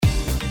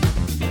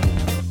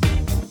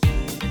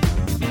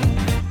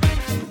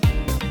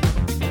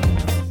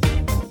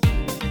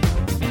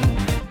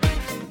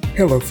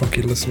Hello,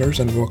 funky listeners,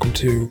 and welcome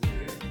to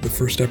the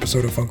first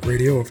episode of Funk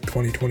Radio of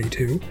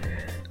 2022.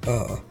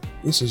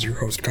 This is your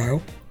host,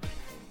 Kyle.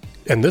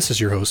 And this is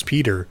your host,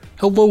 Peter.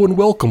 Hello and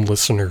welcome,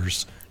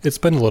 listeners. It's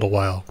been a little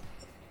while.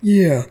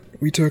 Yeah,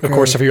 we took... Of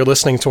course, if you're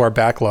listening to our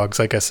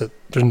backlogs, I guess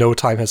there's no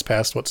time has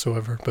passed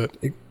whatsoever, but...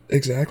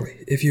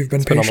 Exactly. If you've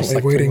been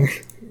patiently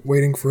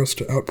waiting for us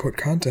to output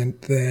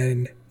content,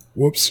 then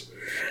whoops.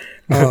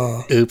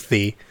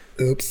 Oopsie.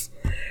 Oops.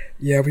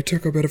 Yeah, we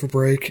took a bit of a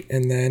break,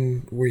 and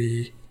then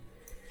we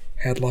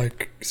had,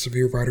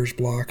 severe writer's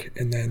block,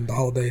 and then the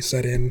holiday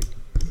set in,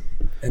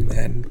 and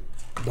then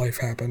life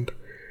happened.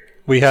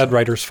 We had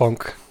writer's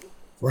funk.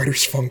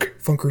 Writer's funk.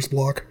 Funker's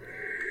block.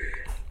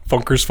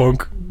 Funker's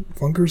funk.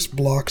 Funker's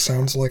block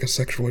sounds like a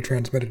sexually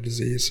transmitted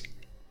disease.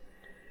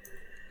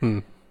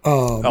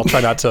 I'll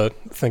try not to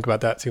think about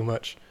that too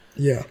much.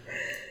 Yeah.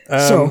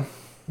 So,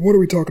 what are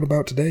we talking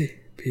about today,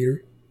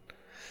 Peter?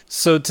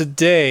 So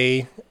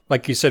today,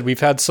 like you said, we've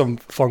had some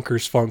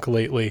Funker's funk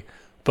lately,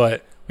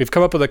 but we've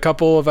come up with a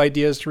couple of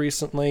ideas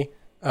recently.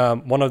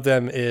 One of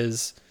them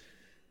is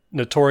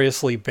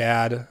notoriously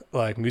bad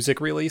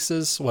music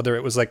releases, whether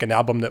it was an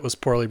album that was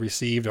poorly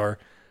received or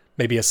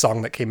maybe a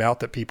song that came out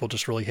that people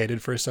just really hated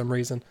for some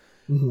reason.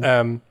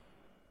 Mm-hmm.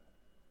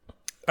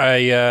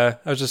 I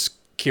was just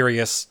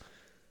curious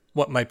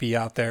what might be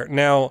out there.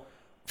 Now,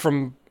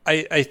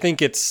 I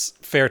think it's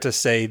fair to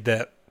say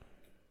that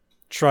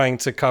trying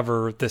to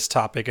cover this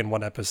topic in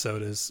one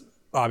episode is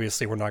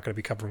obviously we're not going to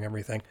be covering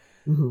everything.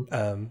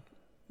 Mm-hmm.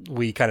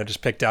 We kind of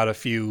just picked out a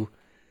few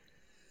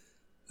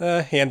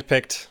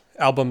hand-picked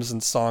albums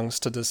and songs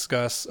to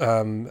discuss.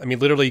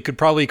 Literally, you could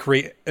probably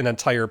create an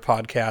entire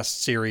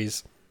podcast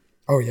series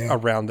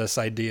around this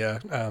idea,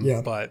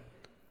 but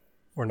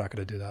we're not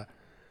going to do that.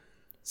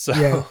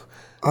 So,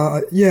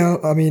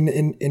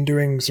 in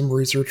doing some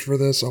research for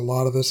this, a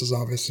lot of this is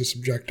obviously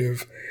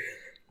subjective.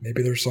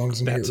 Maybe there's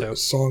songs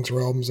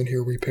or albums in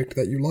here we picked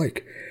that you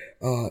like.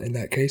 In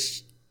that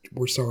case,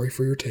 we're sorry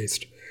for your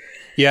taste.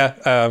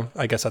 Yeah,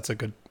 I guess that's a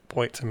good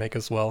point to make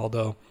as well.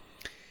 Although,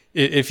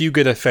 if you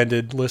get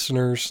offended,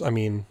 listeners,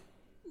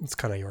 it's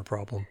kind of your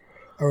problem.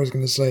 I was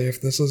going to say,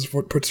 if this is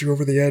what puts you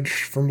over the edge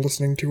from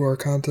listening to our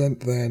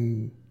content,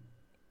 then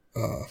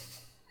I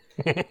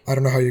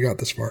don't know how you got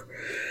this far.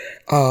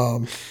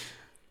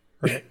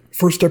 Right.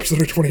 First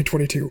episode of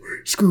 2022.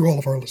 Screw all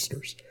of our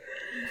listeners.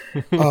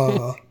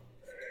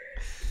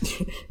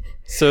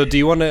 So do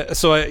you want to...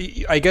 So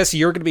I guess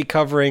you're going to be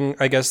covering,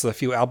 the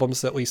few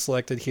albums that we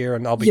selected here,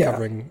 and I'll be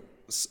covering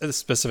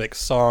specific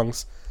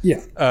songs.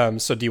 Yeah.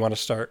 So do you want to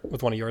start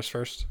with one of yours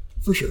first?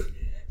 For sure.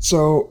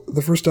 So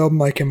the first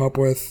album I came up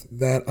with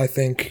that I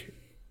think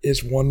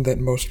is one that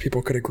most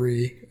people could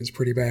agree is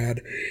pretty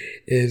bad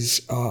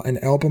is an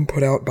album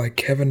put out by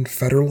Kevin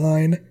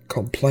Federline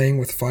called Playing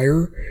with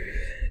Fire.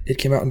 It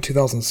came out in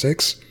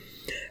 2006.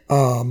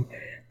 I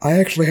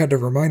actually had to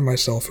remind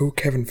myself who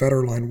Kevin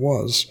Federline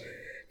was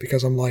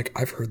because I'm like,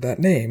 I've heard that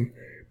name,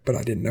 but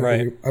I didn't know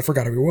I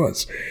forgot who he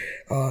was.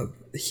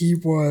 He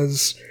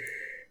was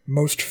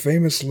most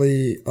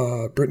famously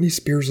Britney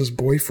Spears'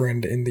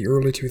 boyfriend in the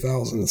early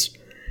 2000s.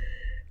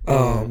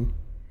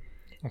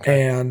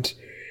 And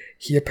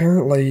he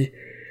apparently,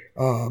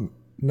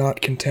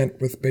 not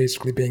content with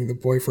basically being the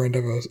boyfriend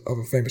of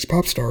a famous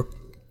pop star,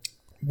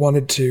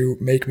 wanted to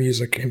make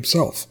music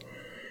himself.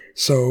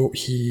 So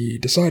he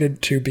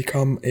decided to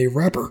become a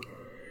rapper.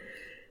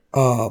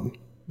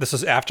 This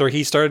is after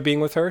he started being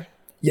with her?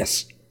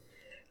 Yes.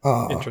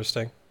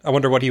 Interesting. I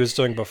wonder what he was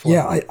doing before.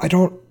 Yeah, I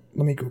don't...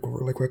 Let me Google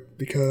really quick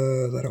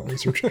because I don't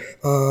research.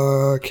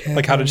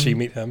 Kevin, how did she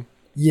meet him?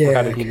 Yeah, or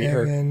how did he meet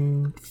her?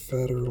 Kevin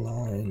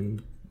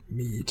Federline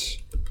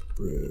meet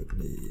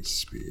Britney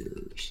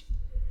Spears.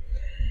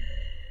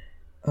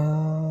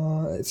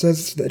 It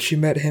says that she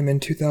met him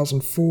in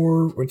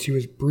 2004 when she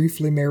was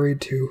briefly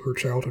married to her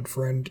childhood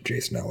friend,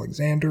 Jason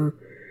Alexander.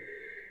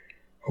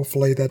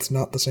 Hopefully that's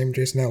not the same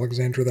Jason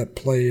Alexander that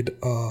played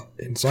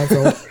in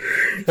Seinfeld,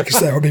 because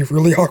that would be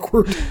really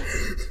awkward.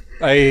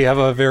 I have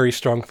a very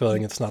strong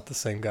feeling it's not the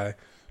same guy.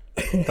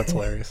 That's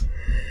hilarious.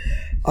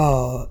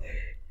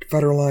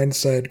 Federline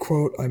said,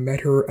 quote, I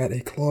met her at a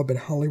club in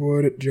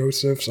Hollywood.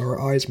 Joseph's,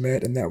 our eyes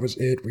met, and that was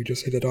it. We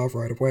just hit it off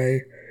right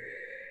away.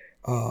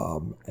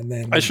 And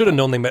then... I should have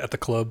known they met at the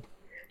club.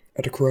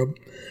 At the club.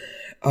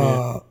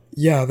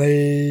 Yeah,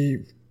 they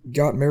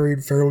got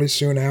married fairly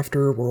soon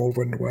after,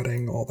 whirlwind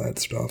wedding, all that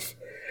stuff.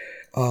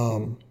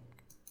 So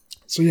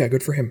yeah,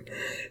 good for him.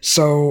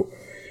 So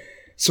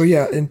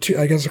yeah,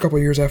 I guess a couple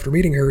of years after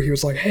meeting her, he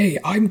was like, hey,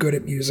 I'm good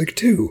at music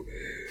too.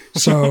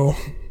 So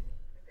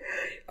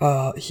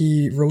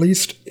he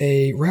released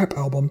a rap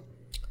album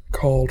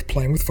called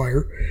Playing with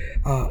Fire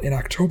in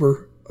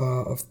October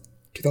of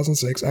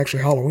 2006,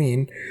 actually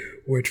Halloween,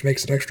 which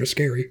makes it extra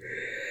scary,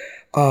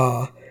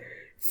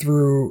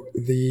 through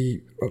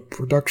the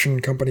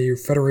production company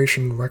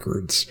Federation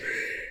Records.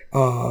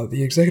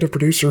 The executive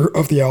producer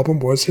of the album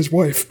was his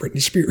wife,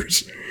 Britney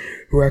Spears,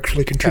 who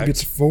actually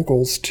contributes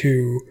vocals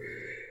to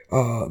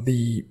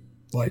the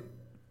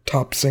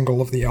top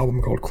single of the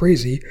album called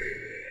Crazy,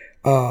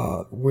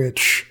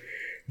 which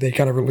they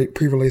kind of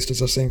pre-released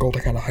as a single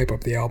to kind of hype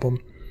up the album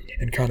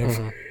and kind of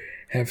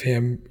have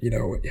him,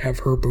 have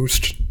her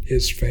boost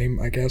his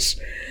fame, I guess.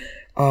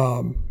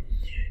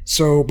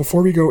 So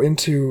before we go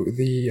into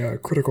the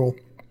critical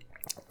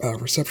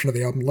reception of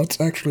the album, let's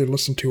actually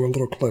listen to a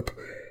little clip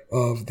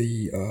of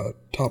the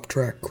top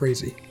track,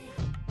 Crazy.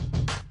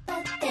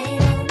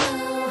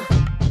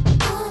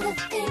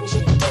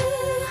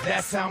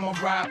 That's how I'ma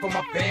ride for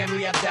my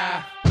family, I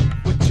die.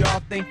 What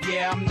y'all think?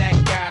 Yeah, I'm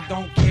that guy.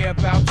 Don't care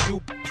about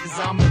you, cause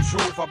I'm the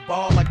truth. I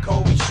ball like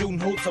Kobe, shooting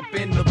hoops up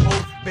in the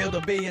booth. Build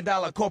 $1 billion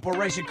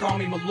corporation, call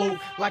me Malou.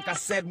 Like I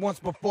said once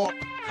before,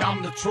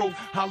 I'm the truth.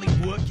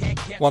 Hollywood can't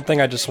catch. One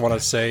thing I just want to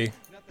say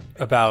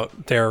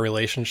about their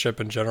relationship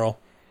in general,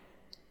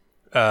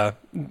 by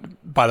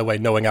the way,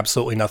 knowing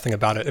absolutely nothing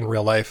about it in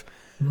real life,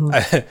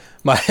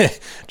 my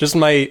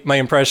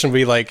impression would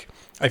be like,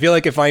 I feel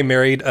like if I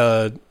married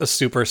a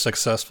super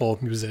successful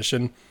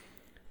musician,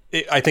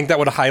 I think that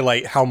would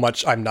highlight how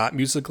much I'm not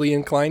musically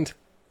inclined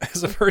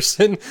as a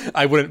person.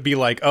 I wouldn't be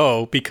like,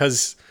 oh,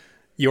 because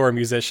you're a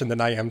musician,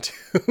 then I am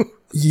too.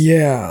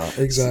 Yeah,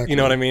 exactly. You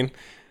know what I mean?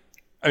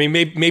 I mean,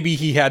 maybe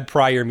he had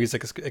prior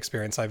music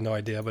experience. I have no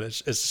idea, but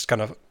it's just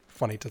kind of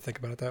funny to think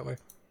about it that way.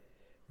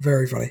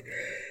 Very funny.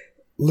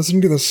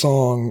 Listening to the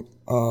song,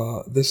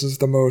 this is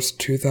the most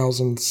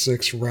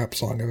 2006 rap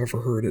song I've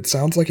ever heard. It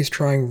sounds like he's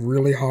trying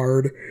really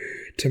hard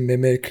to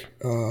mimic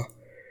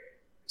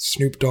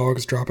Snoop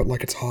Dogg's Drop It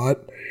Like It's Hot,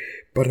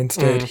 but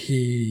instead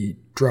he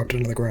dropped it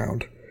into the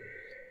ground.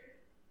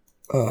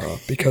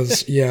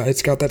 Because, yeah,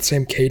 it's got that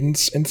same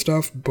cadence and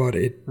stuff, but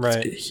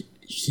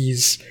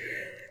he's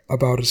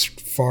about as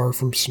far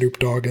from Snoop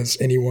Dogg as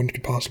anyone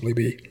could possibly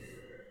be.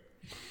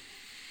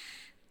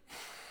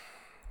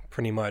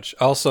 Pretty much.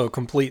 Also,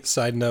 complete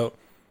side note,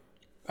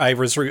 I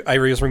was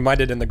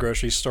reminded in the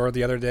grocery store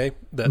the other day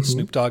that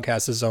Snoop Dogg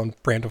has his own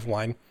brand of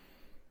wine.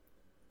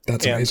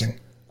 That's amazing.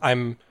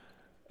 I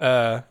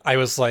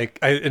was like,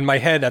 in my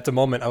head at the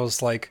moment, I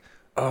was like,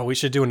 oh, we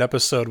should do an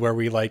episode where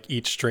we like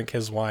each drink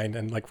his wine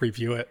and like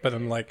review it. But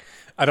I'm like,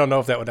 I don't know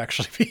if that would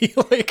actually be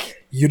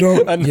like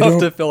enough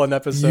to fill an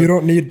episode. You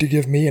don't need to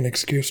give me an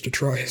excuse to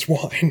try his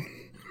wine.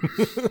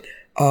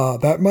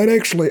 That might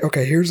actually,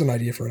 okay, here's an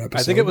idea for an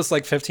episode. I think it was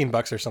like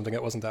 $15 or something.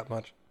 It wasn't that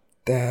much.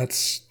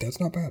 That's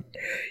not bad.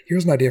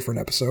 Here's an idea for an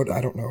episode.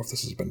 I don't know if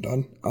this has been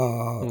done.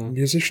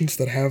 Musicians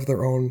that have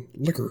their own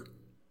liquor.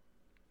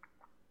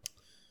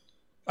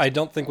 I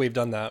don't think we've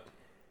done that.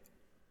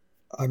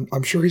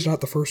 I'm sure he's not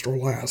the first or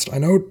last. I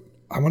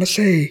want to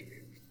say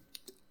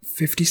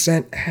 50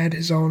 Cent had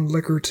his own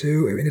liquor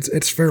too. I mean,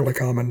 it's fairly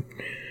common,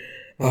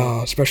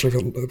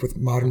 especially with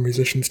modern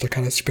musicians to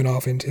kind of spin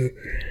off into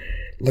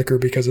liquor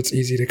because it's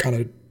easy to kind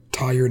of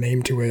tie your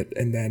name to it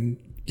and then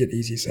get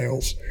easy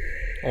sales.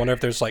 I wonder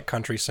if there's like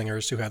country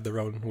singers who had their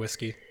own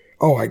whiskey.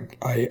 Oh, I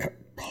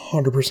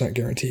 100%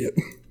 guarantee it.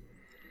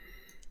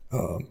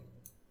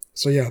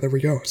 So yeah, there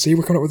we go. See,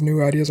 we're coming up with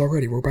new ideas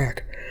already. We're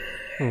back.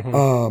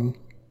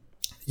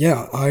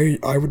 Yeah,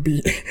 I would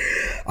be,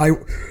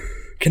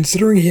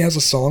 considering he has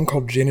a song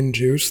called Gin and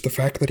Juice, the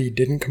fact that he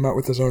didn't come out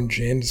with his own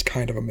gin is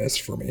kind of a miss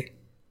for me.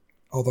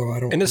 Although I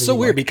don't. And it's so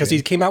weird because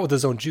he came out with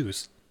his own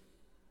juice.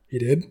 He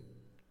did?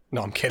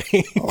 No, I'm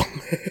kidding.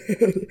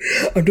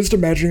 I'm just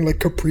imagining like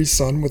Capri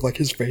Sun with like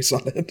his face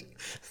on it.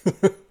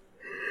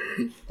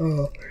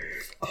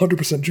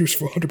 100% juice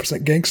for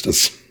 100%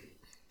 gangsters.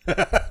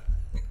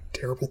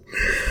 Terrible.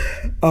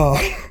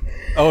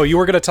 Oh, you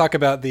were going to talk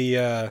about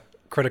the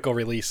critical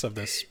release of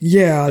this.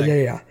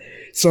 Yeah.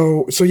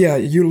 So yeah,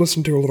 you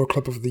listened to a little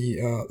clip of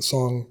the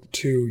song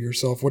to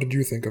yourself. What did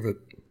you think of it?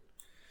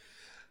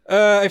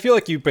 I feel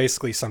like you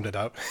basically summed it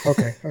up.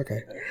 Okay.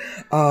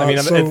 I mean,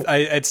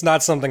 it's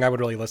not something I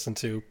would really listen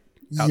to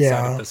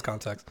outside of this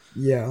context.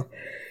 Yeah.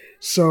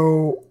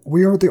 So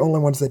we aren't the only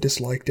ones that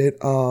disliked it.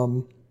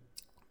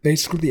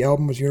 Basically, the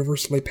album was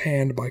universally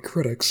panned by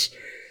critics.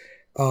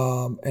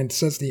 And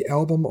says the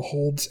album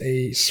holds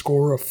a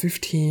score of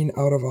 15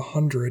 out of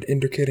 100,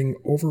 indicating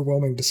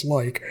overwhelming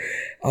dislike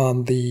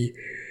on the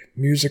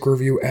music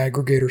review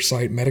aggregator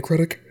site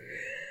Metacritic.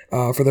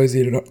 For those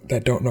of you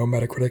that don't know,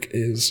 Metacritic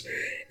is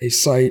a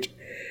site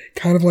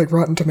kind of like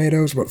Rotten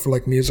Tomatoes, but for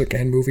like music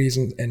and movies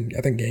and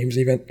I think games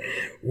even,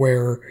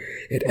 where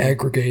it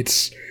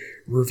aggregates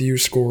review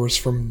scores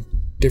from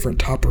different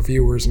top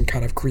reviewers and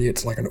kind of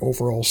creates like an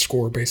overall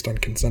score based on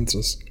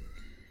consensus.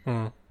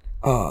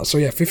 So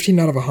yeah, 15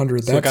 out of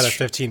 100. So it got a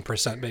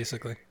 15%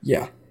 basically.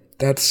 Yeah,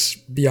 that's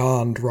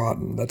beyond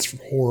rotten. That's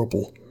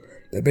horrible.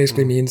 That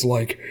basically means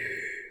like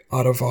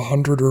out of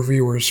 100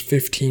 reviewers,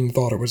 15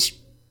 thought it was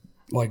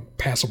like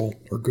passable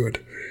or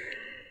good.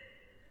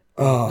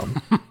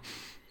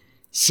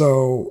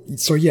 So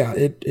yeah,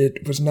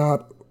 it was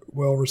not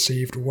well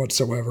received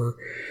whatsoever.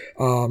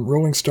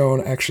 Rolling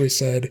Stone actually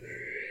said,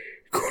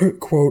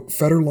 quote,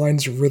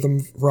 Federline's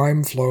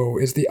rhyme flow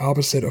is the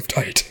opposite of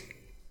tight.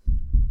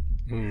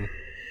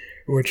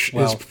 Which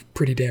is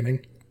pretty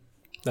damning.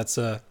 That's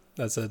a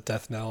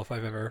death knell if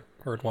I've ever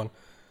heard one.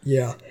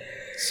 Yeah.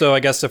 So I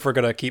guess if we're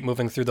going to keep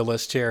moving through the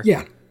list here.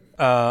 Yeah.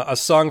 A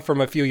song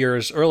from a few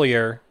years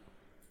earlier,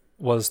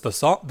 was the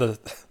song. The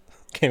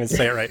can't even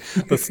say it right.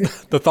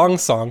 The Thong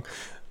Song.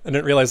 I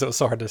didn't realize it was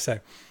so hard to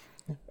say.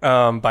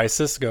 By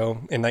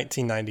Sisqó in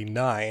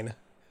 1999.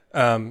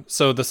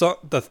 So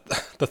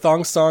the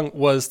Thong Song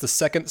was the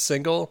second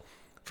single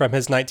from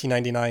his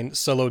 1999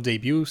 solo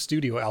debut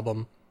studio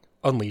album,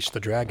 Unleash the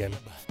Dragon.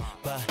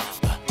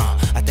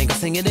 I think I'll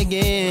sing it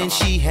again.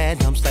 She had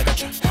dumps like a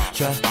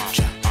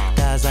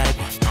guys like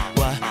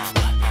what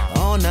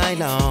all night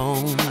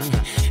long.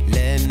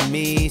 Let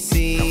me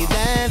see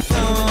that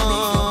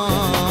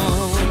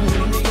thong,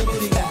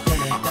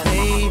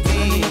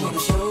 baby.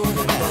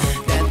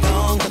 That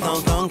thong.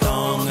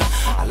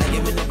 I like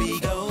it when the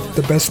beat goes.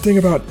 The best thing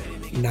about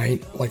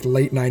late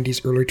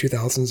 90s, early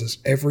 2000s is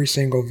every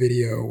single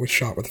video was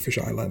shot with a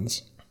fisheye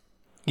lens.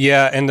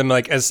 Yeah, and then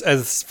like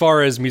as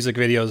far as music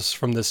videos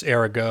from this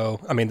era go,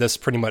 I mean, this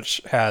pretty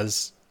much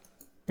has,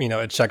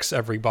 it checks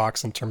every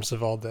box in terms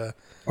of all the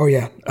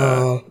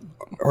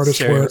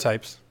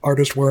stereotypes.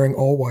 Artist wearing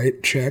all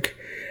white, check.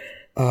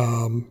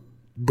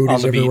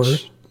 Booties everywhere.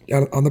 Beach.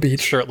 On the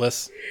beach.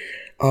 Shirtless.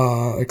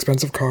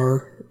 Expensive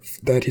car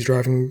that he's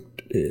driving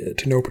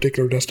to no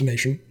particular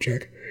destination,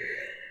 check.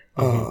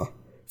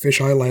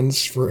 Fisheye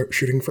lens for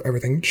shooting for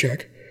everything,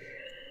 check.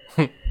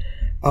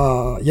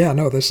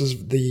 This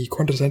is the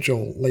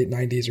quintessential late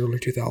 90s, early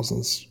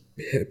 2000s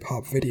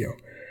hip-hop video.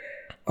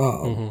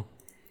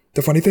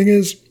 The funny thing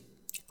is,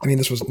 I mean,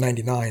 this was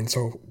 99,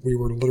 so we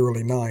were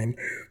literally 9,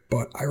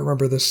 but I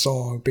remember this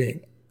song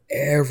being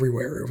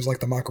everywhere. It was like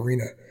the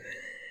Macarena.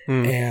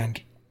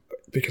 And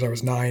because I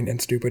was 9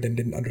 and stupid and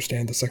didn't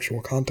understand the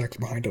sexual context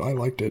behind it, I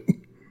liked it.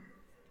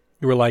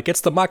 You were like,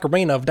 it's the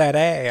Macarena of that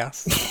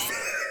ass.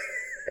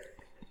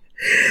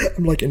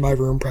 I'm like in my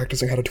room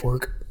practicing how to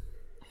twerk.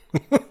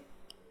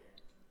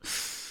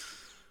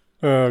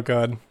 Oh,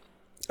 God.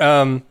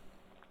 So,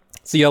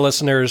 yeah,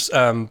 listeners,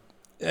 I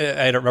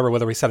don't remember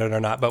whether we said it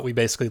or not, but we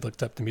basically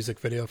looked up the music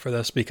video for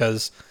this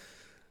because,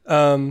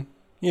 it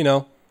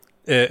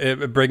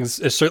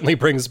certainly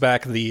brings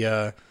back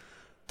the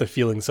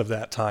feelings of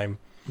that time.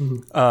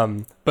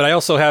 But I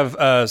also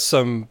have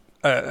some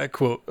a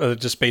quote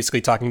just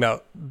basically talking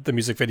about the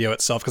music video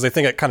itself, because I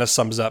think it kind of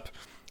sums up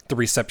the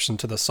reception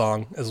to the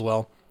song as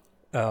well,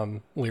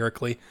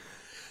 lyrically.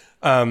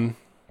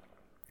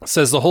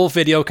 Says the whole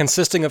video,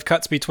 consisting of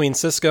cuts between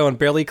Sisqó and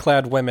barely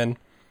clad women,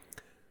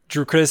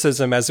 drew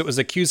criticism as it was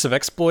accused of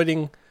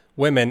exploiting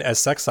women as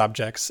sex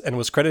objects and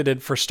was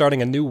credited for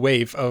starting a new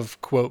wave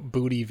of, quote,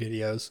 booty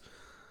videos.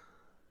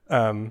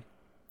 I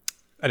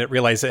didn't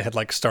realize it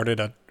had started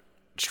a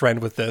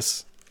trend with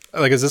this.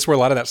 Is this where a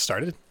lot of that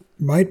started?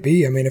 Might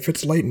be. I mean, if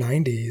it's late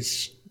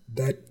 90s,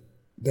 that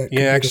could be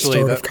the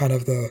start of kind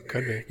of the,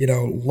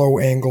 low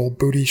angle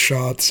booty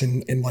shots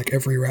in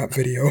every rap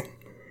video.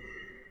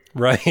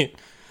 Right.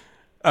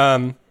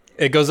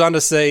 It goes on to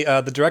say,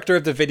 the director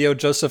of the video,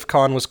 Joseph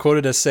Kahn, was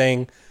quoted as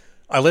saying,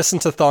 "I listen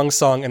to Thong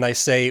Song and I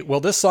say, well,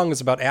 this song is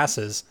about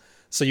asses.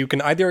 So you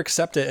can either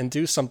accept it and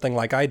do something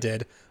like I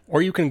did,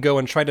 or you can go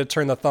and try to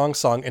turn the Thong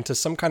Song into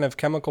some kind of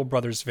Chemical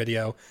Brothers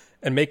video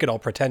and make it all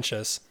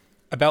pretentious.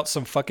 About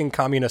some fucking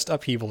communist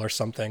upheaval or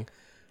something.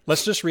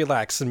 Let's just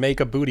relax and make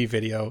a booty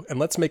video, and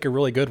let's make a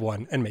really good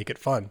one and make it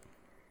fun."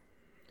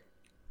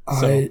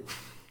 I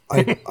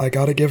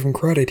gotta give him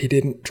credit. He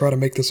didn't try to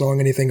make the song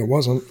anything it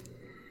wasn't.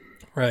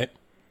 Right.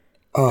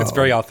 It's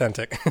very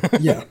authentic.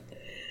 Yeah.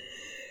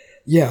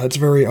 Yeah, it's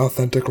very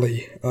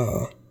authentically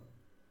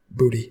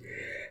booty.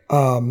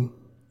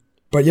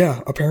 But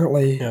yeah,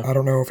 apparently, I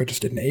don't know if it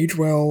just didn't age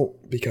well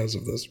because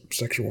of the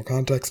sexual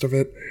context of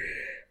it,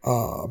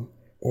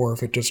 or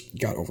if it just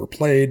got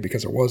overplayed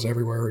because it was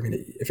everywhere. I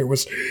mean, if it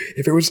was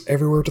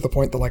everywhere to the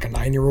point that a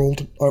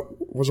 9-year-old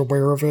was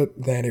aware of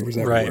it, then it was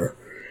everywhere. Right.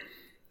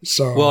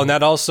 So well, and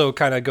that also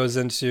kind of goes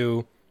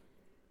into,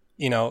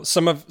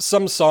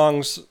 some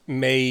songs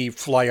may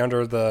fly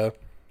under the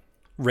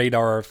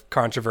radar of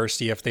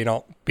controversy if they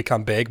don't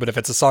become big, but if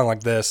it's a song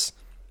like this,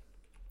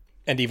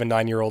 and even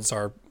 9-year-olds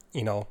are,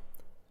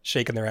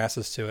 shaking their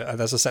asses to it,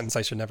 that's a sentence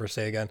I should never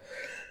say again,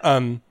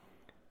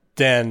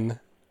 then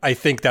I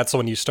think that's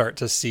when you start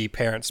to see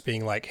parents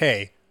being like,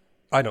 hey,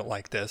 I don't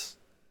like this.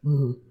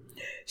 Mm-hmm.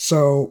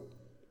 So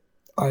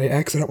I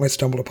accidentally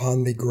stumbled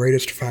upon the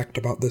greatest fact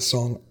about this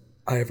song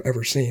I have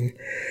ever seen.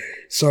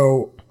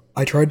 So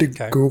I tried to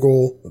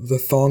Google the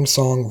Thong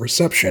Song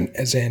reception,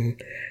 as in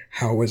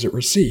how was it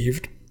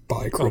received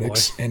by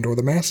critics and or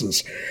the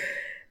masses.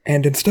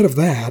 And instead of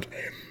that,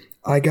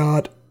 I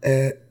got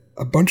a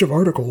bunch of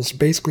articles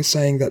basically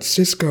saying that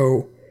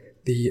Sisqó,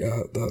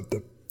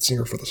 the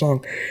singer for the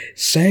song,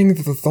 sang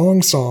the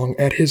Thong Song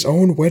at his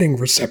own wedding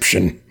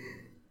reception.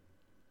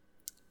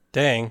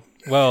 Dang.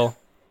 Well,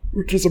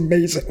 which is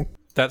amazing.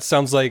 That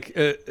sounds like,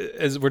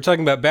 as we're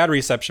talking about bad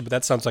reception, but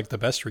that sounds like the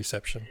best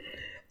reception.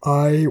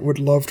 I would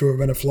love to have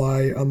been a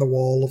fly on the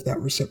wall of that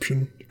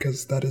reception,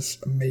 because that is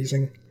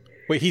amazing.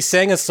 Wait, he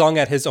sang a song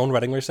at his own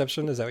wedding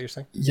reception? Is that what you're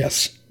saying?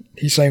 Yes.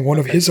 He sang one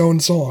of his own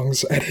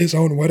songs at his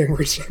own wedding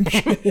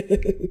reception.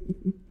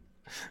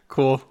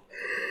 Cool.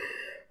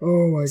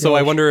 Oh my god. So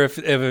I wonder if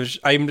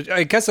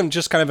I guess I'm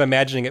just kind of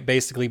imagining it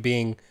basically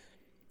being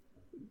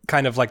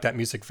kind of like that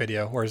music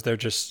video, whereas they're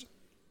just,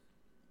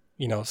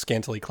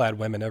 scantily clad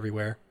women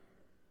everywhere,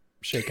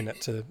 shaking it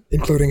to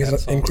including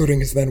his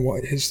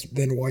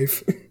then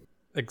wife.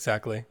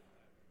 Exactly.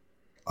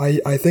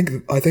 I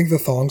think the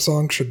thong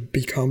song should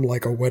become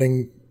like a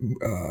wedding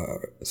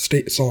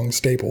song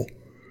staple.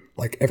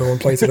 Like everyone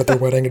plays it at their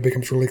wedding. It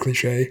becomes really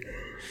cliche.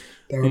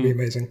 That would be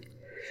amazing.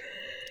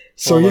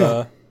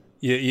 So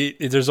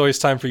there's always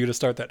time for you to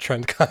start that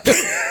trend, Kyle.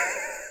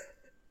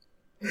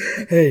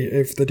 Hey,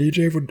 if the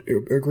DJ would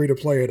agree to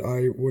play it,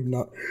 I would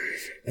not,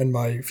 and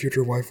my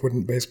future wife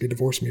wouldn't basically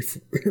divorce me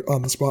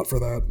on the spot for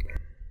that.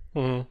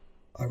 Mm-hmm.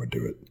 I would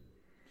do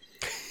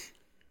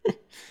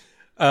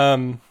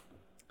it.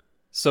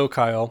 So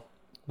Kyle,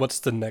 what's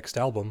the next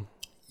album?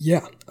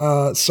 Yeah.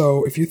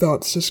 So if you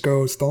thought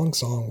Sisqó's Thong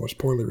Song was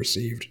poorly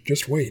received,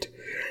 just wait.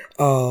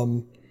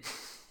 The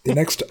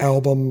next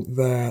album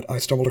that I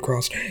stumbled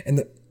across,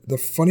 and the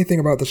funny thing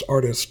about this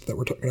artist that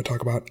we're going to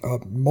talk about, a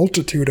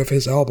multitude of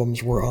his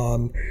albums were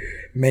on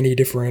many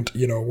different,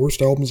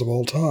 worst albums of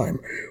all time,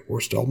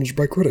 worst albums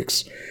by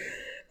critics.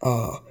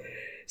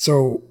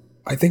 So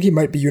I think he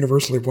might be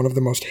universally one of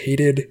the most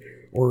hated,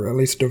 or at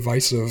least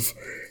divisive,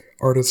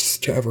 artists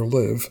to ever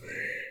live,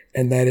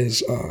 and that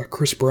is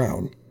Chris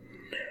Brown.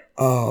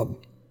 Now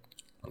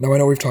I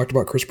know we've talked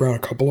about Chris Brown a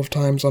couple of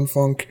times on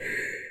Funk,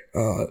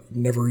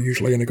 never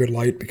usually in a good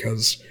light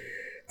because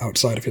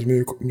outside of his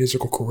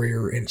musical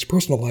career and his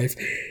personal life,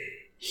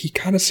 he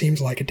kind of seems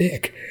like a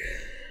dick.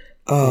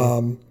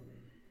 And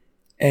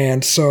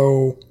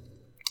so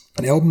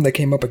an album that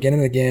came up again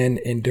and again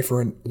in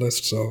different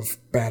lists of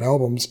bad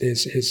albums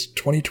is his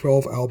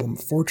 2012 album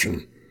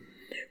Fortune,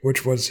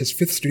 which was his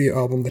fifth studio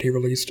album that he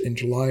released in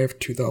July of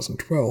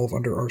 2012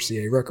 under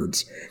RCA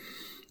Records.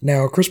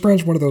 Now, Chris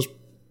Brown's one of those,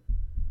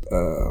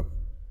 I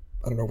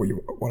don't know what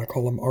you want to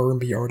call him,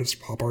 R&B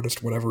artist, pop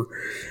artist, whatever.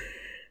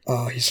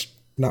 He's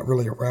not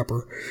really a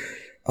rapper.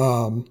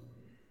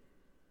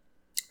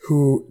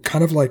 Who,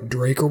 kind of like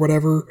Drake or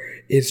whatever,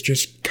 is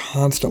just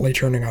constantly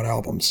churning out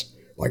albums,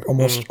 like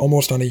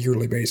almost on a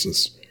yearly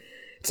basis.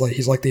 It's like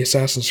he's like the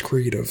Assassin's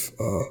Creed of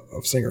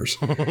singers.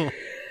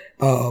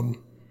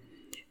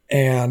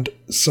 And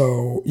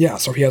so,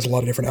 so he has a lot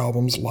of different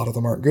albums. A lot of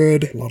them aren't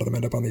good. A lot of them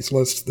end up on these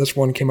lists. This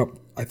one came up,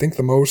 I think,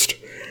 the most.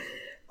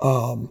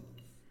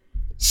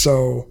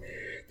 So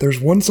there's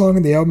one song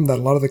in the album that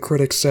a lot of the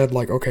critics said,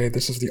 like, okay,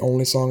 this is the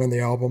only song in the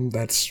album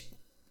that's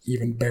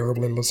even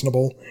bearably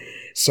listenable.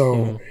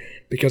 So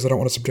because I don't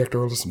want to subject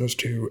our listeners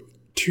to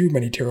too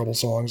many terrible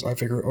songs, I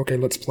figure, okay,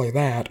 let's play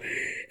that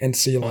and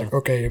see, like,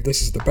 okay, if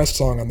this is the best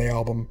song on the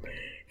album,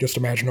 just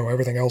imagine how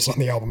everything else on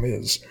the album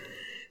is.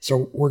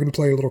 So we're going to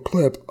play a little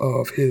clip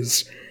of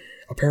his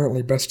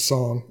apparently best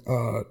song,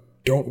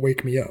 Don't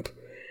Wake Me Up,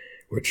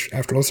 which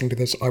after listening to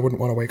this, I wouldn't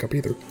want to wake up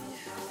either.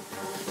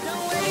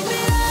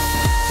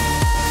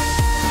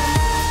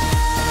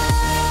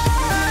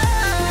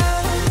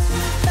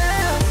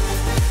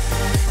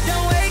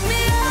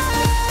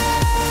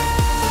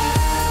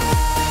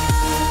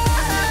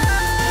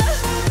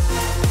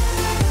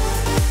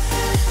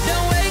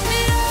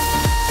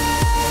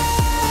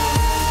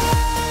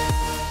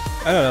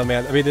 I don't know,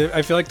 man. I mean,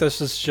 I feel like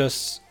this is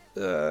just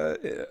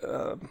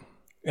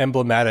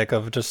emblematic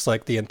of just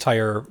like the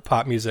entire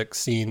pop music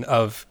scene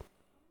of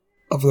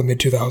the mid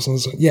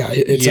 2000s. Yeah,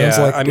 it sounds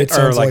like, I mean,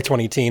 or like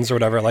 20 teens or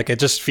whatever. Like it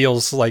just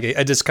feels like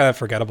it just kind of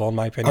forgettable in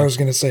my opinion. I was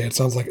gonna say it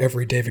sounds like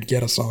every David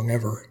Guetta song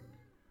ever.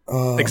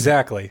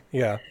 Exactly.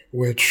 Yeah.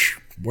 Which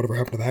whatever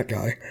happened to that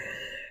guy?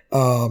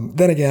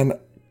 Then again,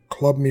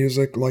 club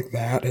music like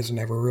that has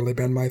never really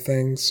been my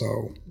thing,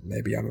 so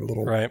maybe I'm a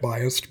little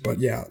biased. But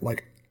yeah,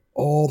 like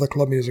all the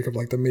club music of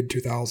like the mid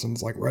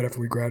 2000s, like right after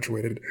we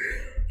graduated,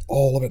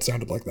 all of it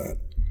sounded like that.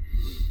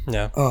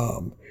 Yeah.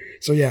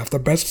 So yeah, if the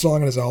best song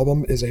on his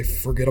album is a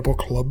forgettable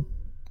club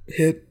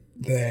hit,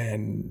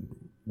 then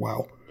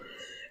wow.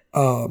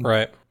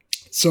 Right.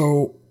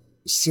 So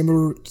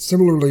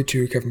similarly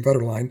to Kevin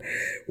Federline,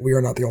 we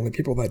are not the only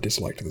people that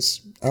disliked this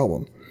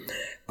album.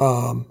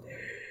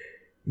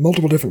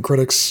 Multiple different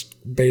critics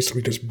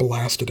basically just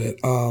blasted it.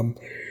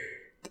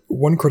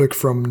 One critic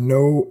from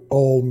Know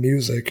All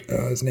Music,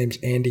 his name's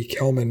Andy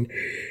Kellman,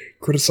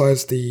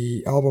 criticized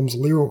the album's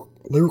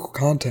lyrical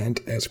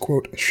content as,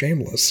 quote,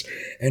 shameless,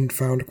 and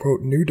found,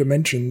 quote, few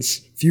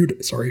dimensions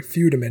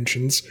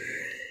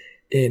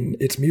in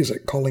its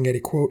music, calling it a,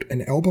 quote,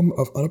 an album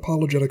of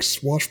unapologetic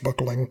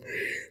swashbuckling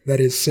that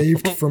is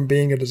saved from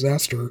being a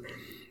disaster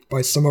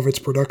by some of its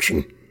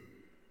production.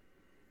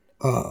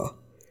 I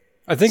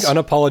think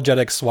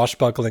Unapologetic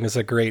Swashbuckling is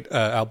a great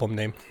album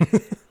name.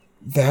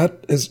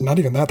 That is not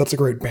even that. That's a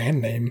great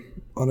band name.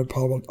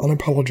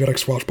 Unapologetic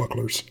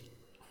Swashbucklers.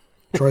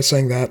 Try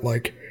saying that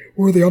like,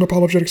 we're the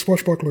Unapologetic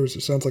Swashbucklers.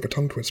 It sounds like a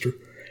tongue twister.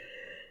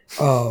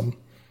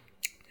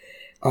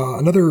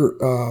 Another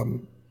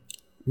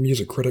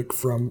music critic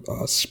from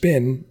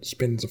Spin,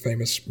 Spin's a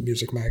famous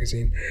music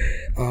magazine,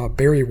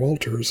 Barry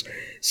Walters,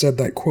 said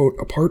that, quote,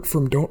 apart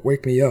from Don't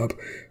Wake Me Up,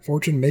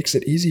 Fortune makes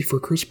it easy for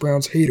Chris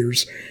Brown's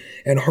haters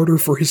and harder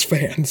for his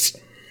fans,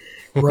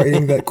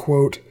 writing that,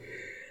 quote,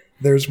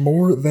 There's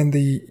more than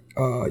the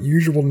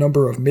usual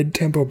number of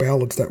mid-tempo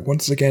ballads that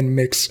once again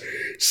mix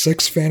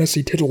sex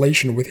fantasy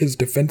titillation with his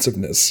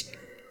defensiveness.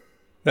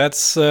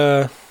 That's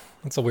a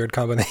weird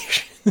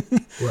combination.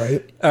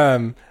 Right?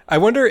 I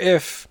wonder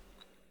if,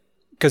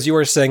 because you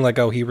were saying like,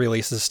 oh, he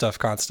releases stuff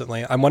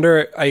constantly. I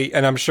wonder,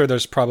 and I'm sure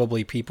there's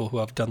probably people who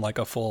have done like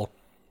a full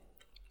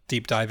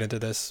deep dive into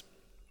this,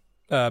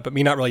 but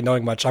me not really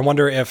knowing much. I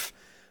wonder if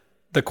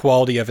the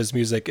quality of his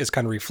music is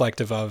kind of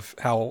reflective of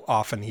how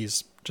often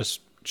he's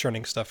just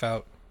churning stuff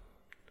out.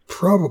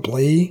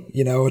 Probably.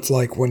 It's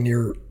like when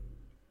you're...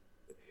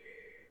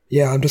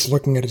 Yeah, I'm just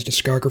looking at his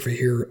discography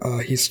here.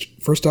 His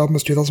first album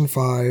was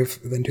 2005,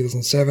 then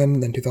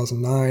 2007, then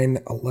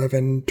 2009,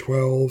 11,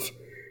 12,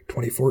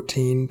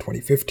 2014,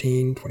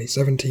 2015,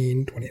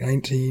 2017,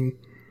 2019.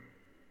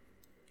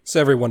 It's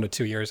every 1 to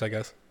 2 years, I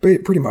guess.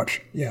 Pretty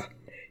much, yeah.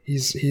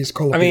 He's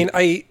called... I mean,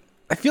 I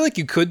feel like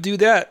you could do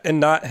that and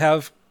not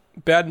have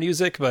bad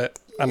music, but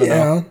I don't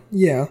know.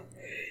 Yeah.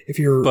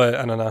 But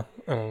I don't know.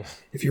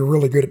 If you're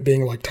really good at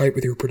being like tight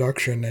with your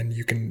production and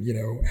you can,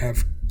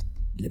 have,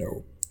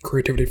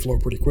 creativity flow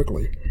pretty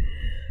quickly.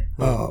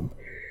 The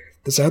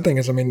sad thing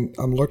is, I mean,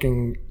 I'm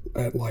looking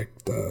at like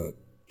the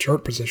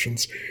chart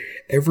positions.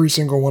 Every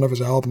single one of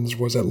his albums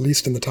was at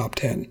least in the top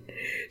 10.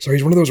 So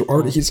he's one of those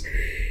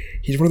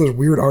he's one of those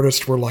weird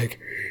artists where like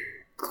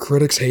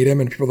critics hate him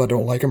and people that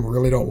don't like him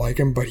really don't like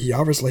him, but he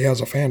obviously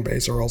has a fan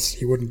base or else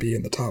he wouldn't be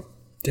in the top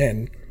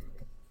 10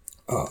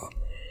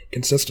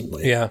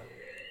 consistently. Yeah.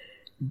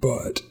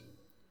 But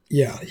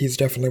yeah, he's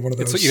definitely one of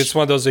those. It's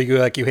one of those you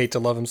hate to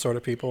love him sort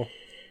of people.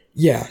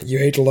 Yeah, you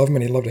hate to love him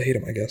and you love to hate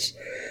him, I guess.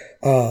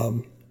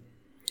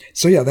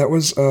 So yeah, that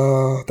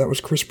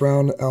was Chris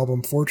Brown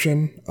album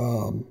Fortune.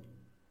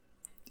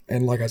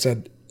 And like I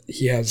said,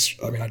 he has,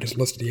 I just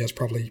listed, he has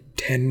probably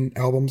 10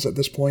 albums at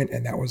this point,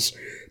 and that was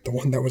the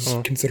one that was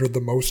considered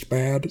the most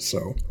bad,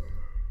 So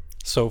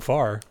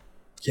far.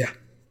 Yeah.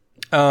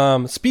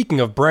 Speaking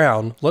of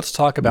Brown, let's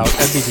talk about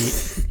Ebony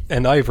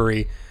and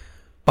Ivory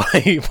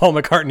by Paul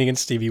McCartney and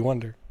Stevie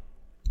Wonder.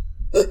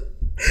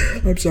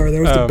 I'm sorry,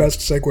 that was the best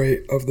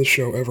segue of the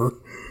show ever.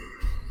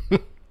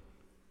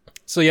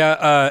 So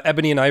yeah,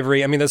 Ebony and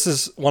Ivory, this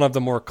is one of the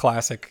more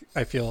classic,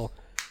 I feel,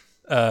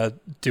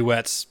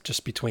 duets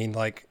just between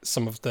like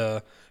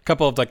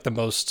couple of like the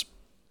most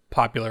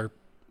popular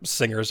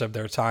singers of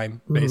their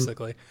time,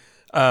 basically.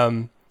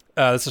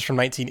 This is from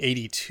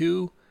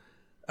 1982.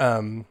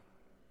 And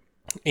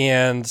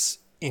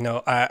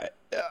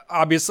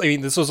obviously,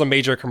 this was a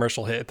major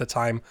commercial hit at the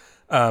time.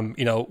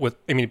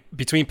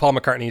 Between Paul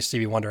McCartney and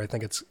Stevie Wonder, I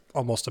think it's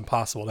almost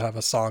impossible to have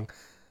a song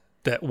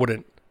that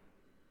wouldn't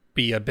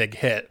be a big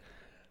hit.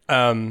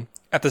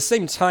 At the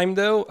same time,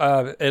 though,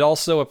 it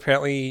also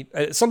apparently,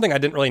 something I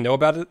didn't really know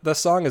about the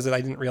song is that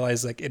I didn't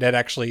realize like it had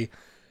actually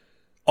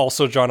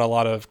also drawn a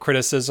lot of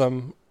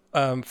criticism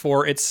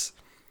for its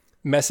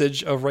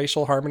message of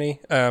racial harmony.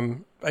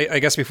 I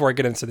guess before I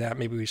get into that,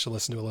 maybe we should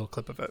listen to a little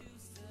clip of it.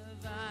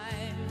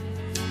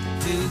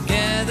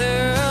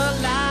 Together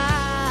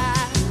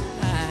alive,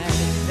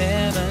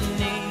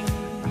 ebony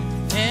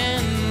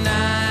and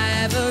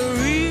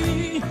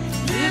ivory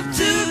live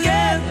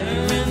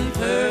together in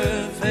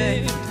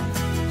perfect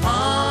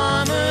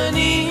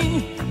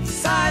harmony,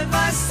 side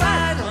by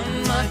side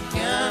on my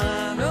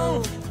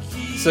piano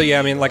key. So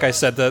yeah, like I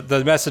said,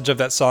 the message of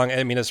that song,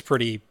 is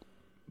pretty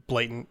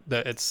blatant.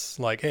 That it's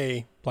like,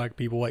 hey, black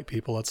people, white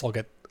people, let's all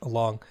get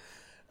along.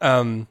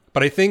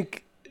 But I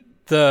think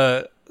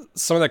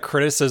some of the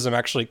criticism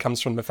actually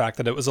comes from the fact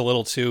that it was a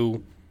little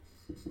too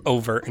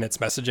overt in its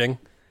messaging,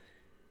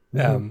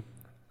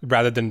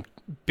 rather than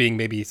being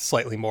maybe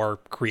slightly more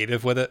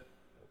creative with it.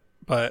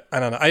 But I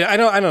don't know. I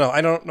don't know.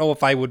 I don't know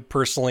if I would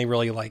personally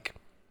really like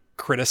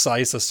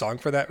criticize the song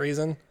for that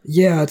reason.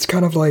 Yeah, it's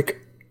kind of like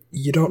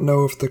you don't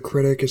know if the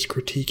critic is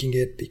critiquing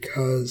it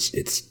because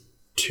it's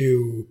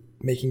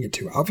making it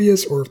too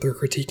obvious, or if they're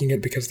critiquing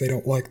it because they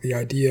don't like the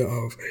idea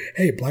of,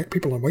 hey, black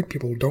people and white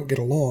people don't get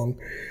along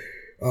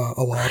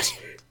a lot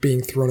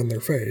being thrown in their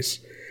face.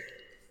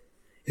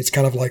 It's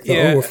kind of like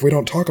if we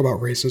don't talk about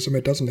racism,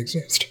 it doesn't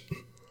exist.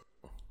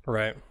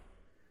 Right.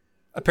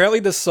 Apparently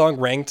this song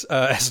ranked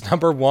as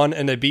number 1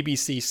 in a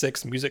BBC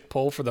Six music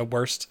poll for the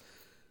worst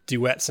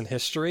duets in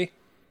history.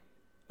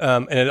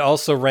 And it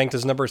also ranked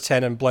as number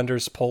 10 in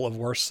Blender's poll of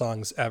worst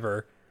songs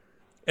ever.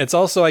 It's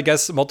also, I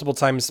guess, multiple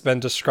times been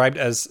described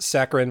as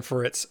saccharine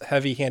for its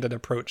heavy-handed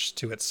approach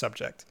to its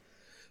subject.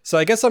 So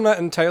I guess I'm not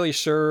entirely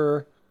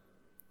sure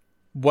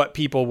what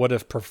people would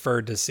have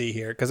preferred to see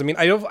here. Because,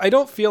 I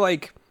don't feel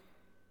like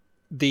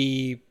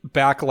the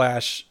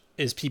backlash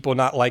is people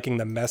not liking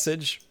the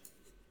message.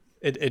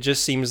 It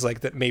just seems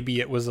like that maybe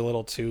it was a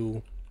little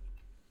too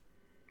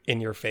in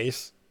your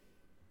face.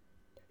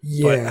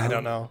 Yeah. But I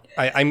don't know.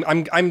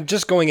 I'm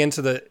just going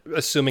into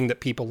assuming that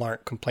people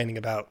aren't complaining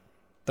about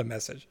the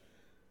message.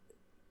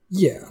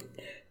 Yeah.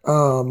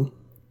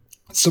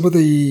 Some of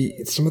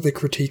the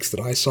critiques that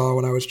I saw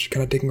when I was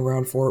kind of digging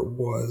around for it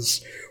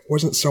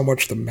wasn't so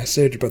much the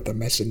message, but the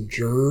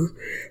messenger.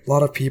 A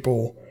lot of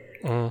people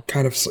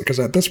kind of, because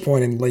at this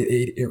point in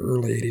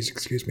early 80s,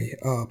 excuse me,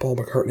 Paul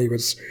McCartney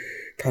was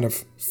kind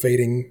of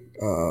fading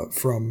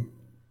from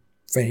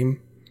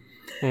fame.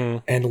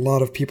 And a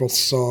lot of people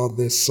saw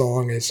this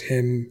song as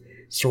him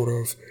sort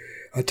of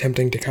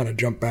attempting to kind of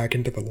jump back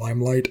into the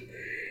limelight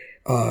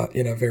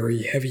in a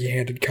very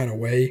heavy-handed kind of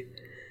way,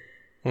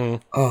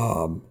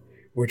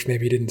 which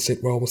maybe didn't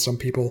sit well with some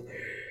people.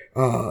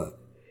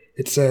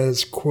 It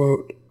says,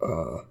 quote,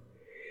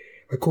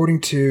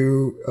 according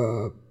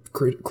to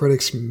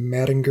critics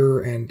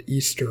Madinger and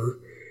Easter,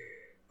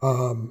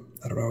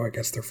 I don't know, I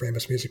guess they're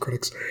famous music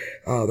critics,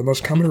 the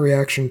most common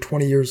reaction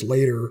 20 years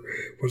later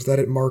was that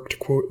it marked,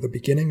 quote, the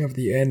beginning of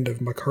the end of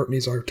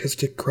McCartney's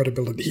artistic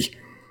credibility.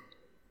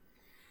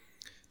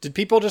 Did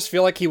people just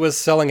feel like he was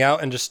selling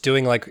out and just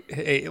doing like,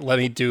 hey, let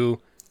me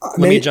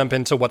jump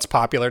into what's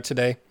popular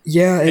today?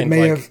 Yeah, it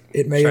may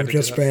have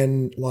just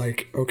been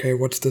like, okay,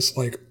 what's this,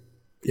 like,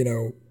 you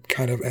know,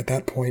 kind of at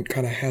that point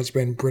kind of has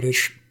been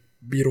British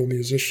Beatle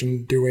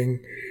musician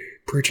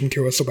preaching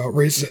to us about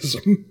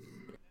racism.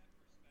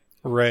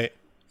 Right.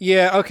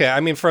 Yeah, okay.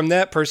 I mean, from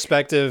that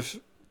perspective,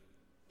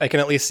 I can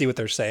at least see what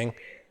they're saying.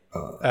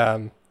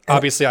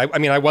 Obviously,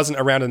 I wasn't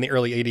around in the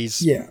early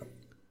 80s. Yeah.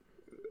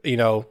 You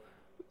know,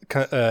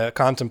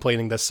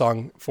 contemplating this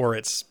song for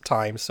its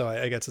time, so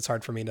I guess it's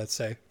hard for me to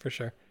say, for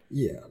sure.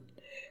 Yeah.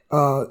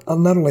 Not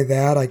only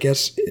that, I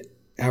guess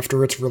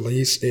after its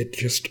release, it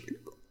just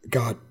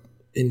got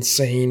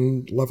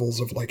insane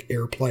levels of, like,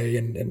 airplay,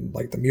 and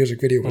like, the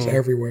music video was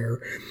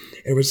everywhere.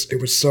 It was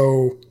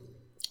so...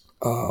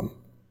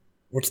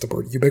 what's the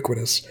word?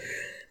 Ubiquitous.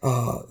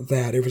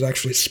 That it was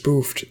actually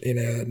spoofed in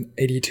an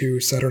 82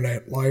 Saturday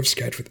Night Live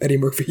sketch with Eddie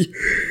Murphy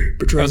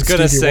portraying I was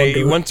gonna Stevie say,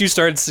 Wonder. once you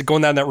started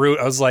going down that route,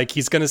 I was like,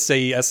 he's gonna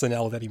say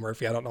SNL with Eddie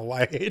Murphy. I don't know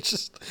why. It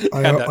just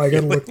I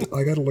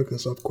gotta look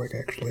this up quick.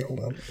 Actually,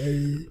 hold on.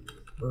 Eddie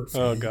Murphy.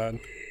 Oh god.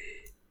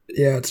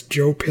 Yeah, it's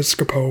Joe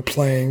Piscopo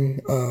playing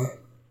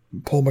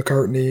Paul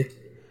McCartney.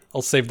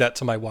 I'll save that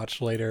to my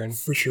watch later and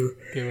For sure.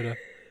 give it a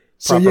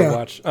So, proper yeah.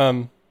 watch.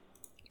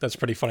 That's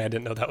pretty funny. I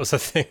didn't know that was a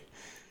thing.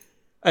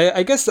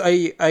 I guess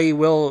I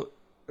will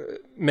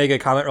make a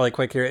comment really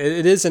quick here.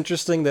 It is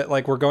interesting that,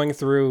 like, we're going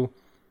through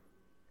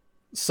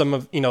some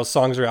of, you know,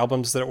 songs or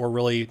albums that were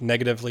really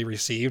negatively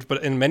received,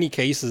 but in many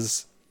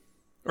cases,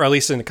 or at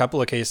least in a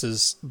couple of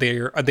cases, they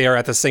are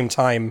at the same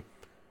time,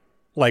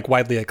 like,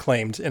 widely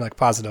acclaimed in a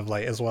positive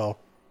light as well.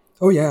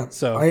 Oh yeah.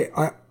 So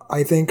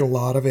I think a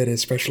lot of it,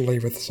 especially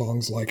with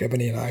songs like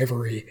Ebony and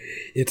Ivory,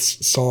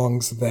 it's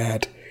songs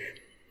that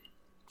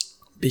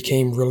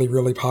became really,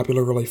 really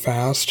popular really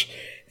fast,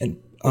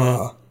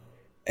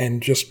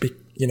 and just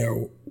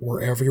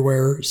were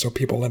everywhere. So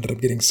people ended up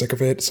getting sick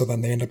of it. So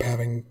then they end up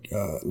having,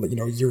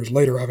 years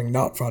later, having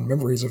not fond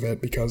memories of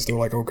it because they're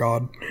like, oh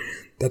god,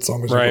 that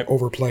song was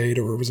overplayed,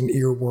 or it was an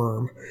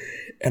earworm,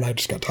 and I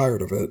just got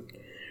tired of it.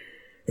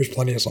 There's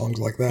plenty of songs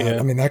like that. Yeah.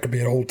 I mean, that could be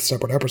an whole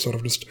separate episode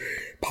of just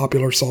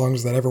popular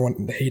songs that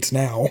everyone hates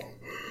now.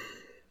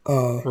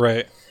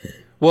 Right.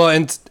 Well,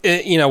 and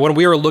when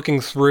we were looking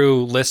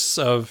through lists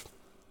of,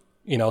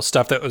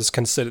 stuff that's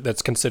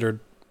considered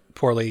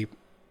poorly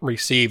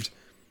received,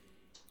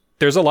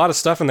 there's a lot of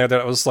stuff in there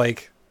that was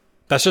like,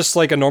 that's just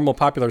like a normal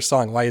popular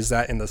song. Why is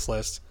that in this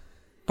list?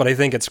 But I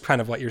think it's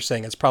kind of what you're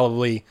saying. It's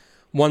probably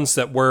ones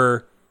that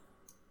were,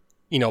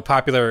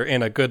 popular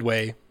in a good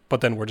way,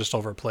 but then were just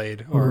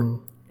overplayed or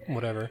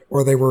whatever.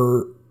 Or they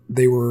were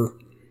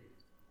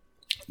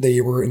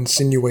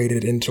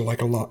insinuated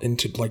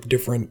into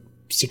different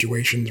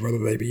situations, whether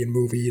they be in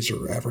movies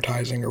or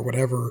advertising or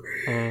whatever,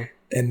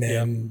 and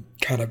then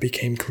kind of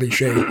became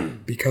cliche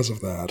because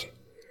of that.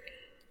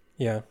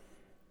 Yeah.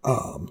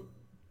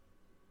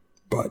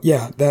 But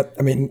yeah,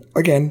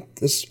 again,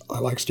 I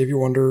like Stevie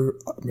Wonder.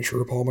 I'm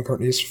sure Paul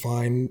McCartney is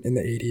fine in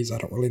the 80s. I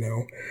don't really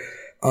know.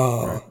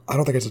 I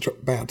don't think it's a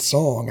bad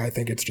song. I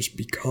think it's just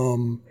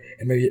become,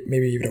 and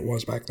maybe even it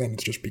was back then,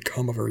 it's just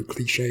become a very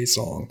cliche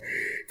song,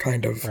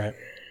 kind of,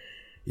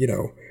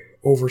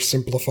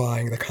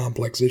 oversimplifying the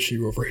complex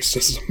issue of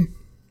racism.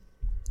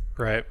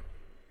 Right.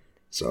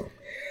 So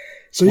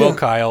well, yeah.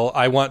 Kyle,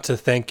 I want to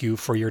thank you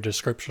for your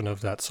description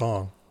of that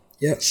song.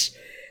 Yes.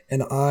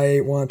 And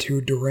I want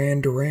to Duran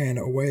Duran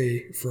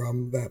away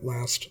from that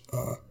last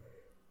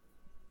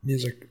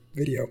music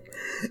video.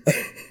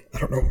 I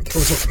don't know. That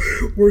was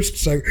the worst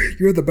segue.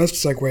 You had the best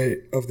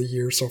segue of the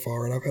year so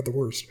far, and I've had the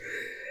worst.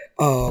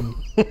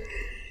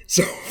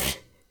 So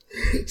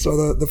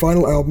the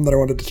final album that I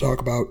wanted to talk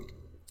about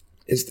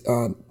is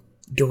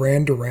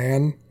Duran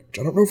Duran, which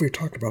I don't know if we've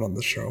talked about on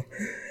this show.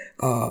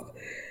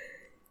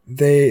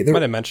 They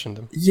might have mentioned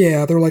them.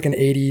 Yeah, they're like an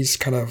 80s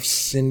kind of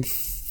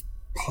synth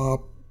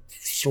pop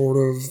sort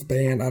of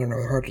band. I don't know,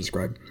 they're hard to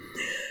describe.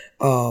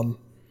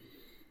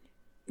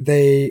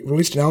 They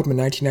released an album in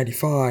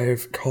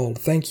 1995 called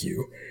Thank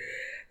You,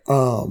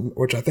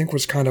 which I think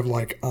was kind of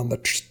like on the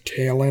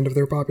tail end of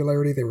their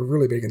popularity. They were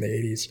really big in the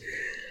 80s.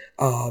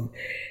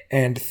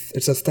 And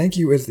it says Thank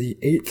You is the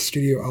 8th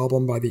studio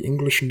album by the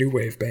English New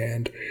Wave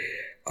band.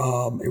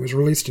 It was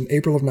released in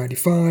April of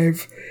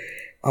 95,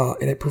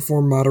 and it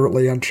performed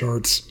moderately on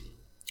charts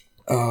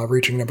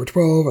reaching number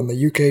 12 on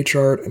the UK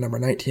chart and number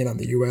 19 on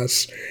the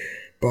US,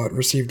 but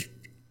received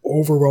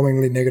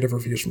overwhelmingly negative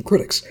reviews from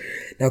critics.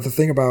 Now, the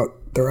thing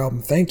about their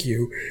album Thank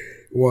You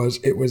was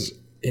it was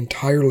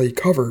entirely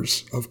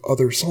covers of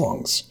other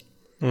songs.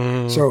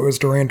 So it was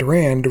Duran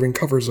Duran doing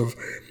covers of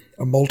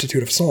a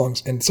multitude of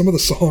songs, and some of the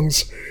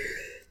songs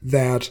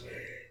that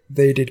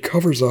they did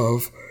covers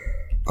of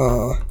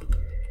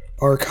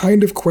are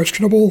kind of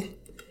questionable.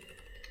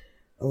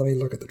 Let me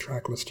look at the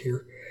track list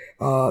here.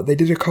 They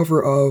did a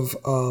cover of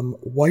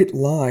White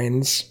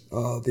Lines,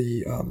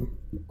 the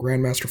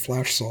Grandmaster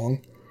Flash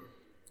song.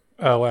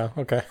 Oh, wow.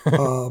 Okay.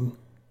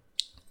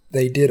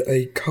 They did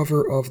a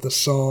cover of the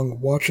song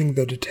Watching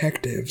the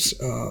Detectives.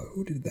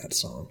 Who did that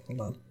song?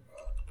 Hold on.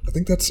 I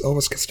think that's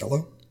Elvis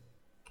Costello.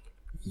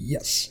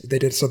 Yes, they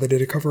did. So they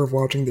did a cover of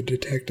Watching the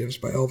Detectives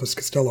by Elvis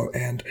Costello.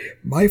 And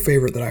my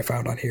favorite that I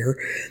found on here,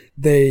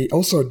 they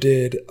also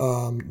did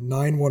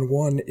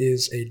 911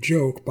 is a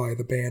Joke by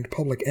the band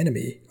Public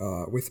Enemy,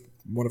 with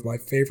one of my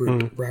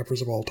favorite rappers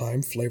of all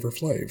time, Flavor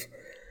Flav.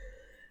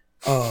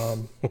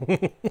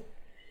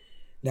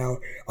 Now,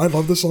 I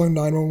love the song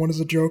 911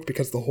 is a Joke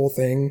because the whole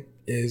thing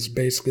is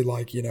basically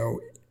like, you know,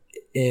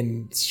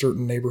 in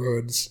certain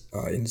neighborhoods,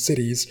 in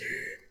cities,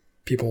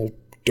 people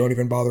don't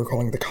even bother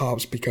calling the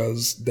cops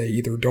because they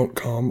either don't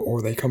come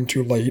or they come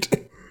too late.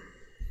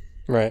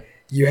 Right.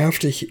 You have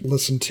to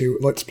listen to...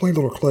 Let's play a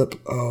little clip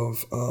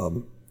of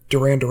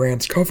Duran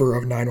Duran's cover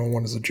of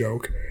 911 is a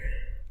Joke,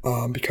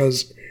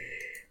 because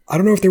I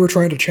don't know if they were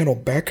trying to channel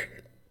Beck,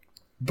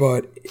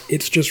 but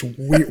it's just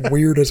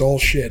weird as all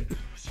shit.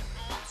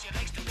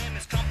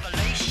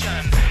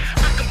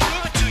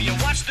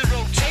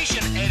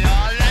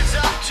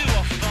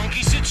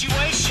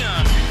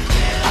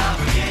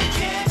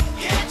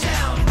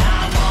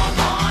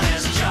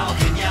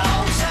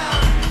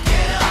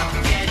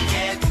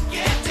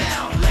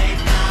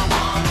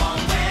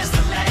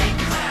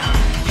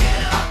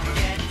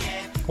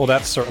 Well,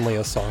 that's certainly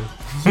a song.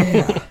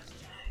 Yeah.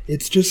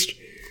 It's just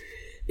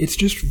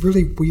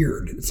really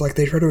weird. It's like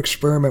they try to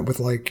experiment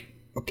with, like,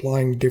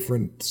 applying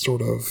different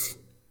sort of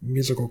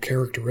musical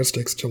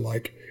characteristics to,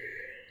 like,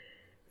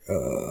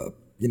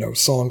 you know,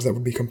 songs that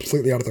would be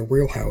completely out of their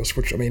wheelhouse,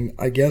 which, I mean,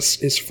 I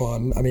guess is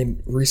fun. I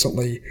mean,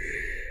 recently,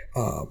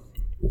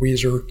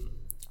 Weezer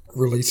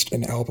released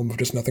an album of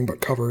just nothing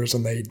but covers,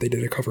 and they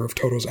did a cover of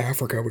Toto's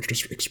Africa, which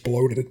just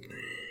exploded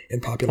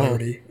in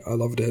popularity. I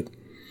loved it.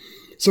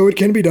 So it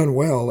can be done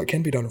well, it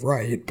can be done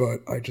right,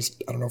 but I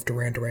don't know if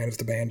Duran Duran is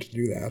the band to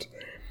do that.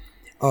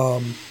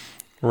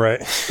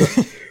 Right.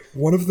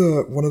 One of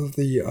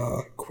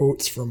the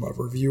quotes from a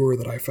reviewer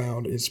that I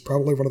found is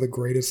probably one of the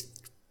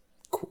greatest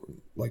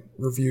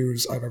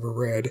reviews I've ever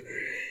read.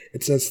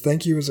 It says,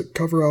 "Thank You is a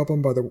cover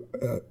album by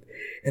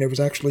and it was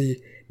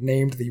actually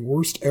named the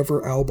worst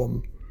ever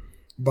album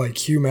by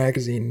Q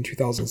Magazine in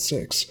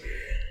 2006.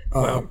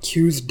 Wow.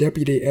 Q's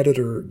deputy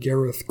editor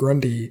Gareth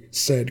Grundy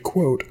said,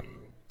 quote,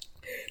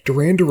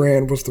 "Duran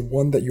Duran was the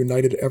one that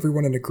united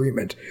everyone in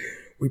agreement.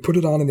 We put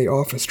it on in the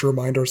office to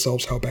remind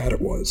ourselves how bad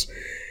it was.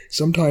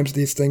 Sometimes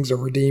these things are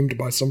redeemed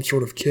by some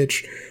sort of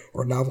kitsch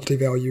or novelty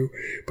value,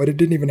 but it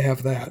didn't even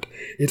have that.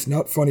 It's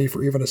not funny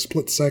for even a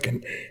split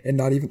second, and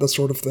not even the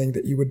sort of thing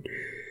that you would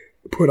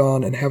put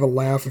on and have a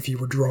laugh if you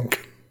were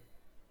drunk."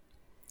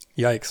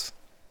 Yikes.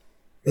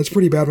 That's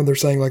pretty bad when they're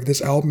saying, like,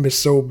 this album is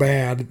so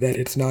bad that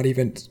it's not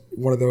even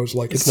one of those,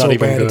 like, it's not so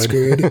even bad good. it's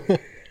good. Yeah.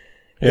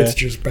 It's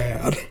just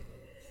bad.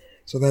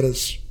 So that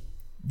is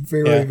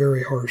very,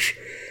 very harsh.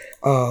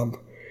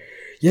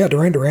 Yeah,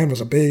 Duran Duran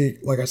was a big,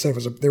 like I said,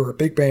 they were a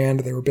big band.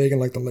 They were big in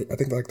like the late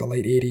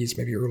 80s,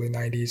 maybe early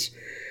 90s.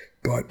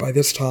 But by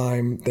this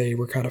time, they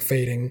were kind of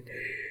fading.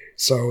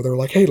 So they're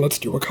like, hey, let's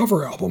do a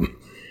cover album.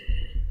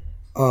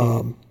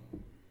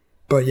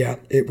 But yeah,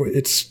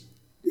 it's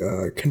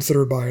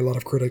considered by a lot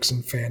of critics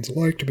and fans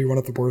alike to be one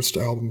of the worst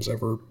albums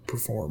ever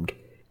performed.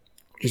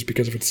 Just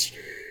because of its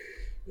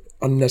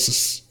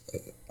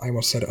I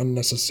almost said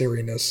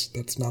unnecessariness.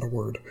 That's not a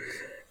word.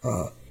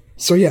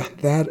 So yeah,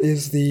 that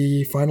is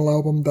the final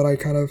album that I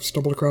kind of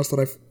stumbled across that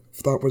I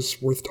thought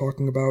was worth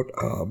talking about.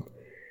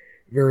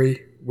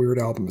 Very weird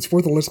album. It's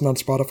worth a listen on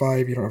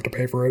Spotify if you don't have to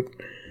pay for it,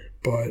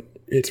 but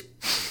it's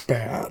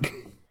bad.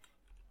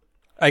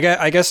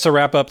 I guess to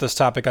wrap up this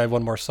topic, I have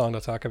one more song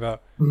to talk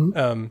about.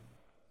 Mm-hmm.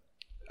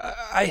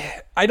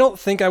 I don't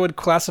think I would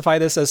classify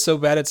this as so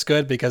bad it's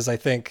good, because I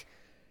think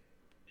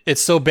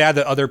it's so bad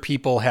that other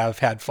people have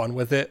had fun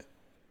with it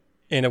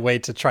in a way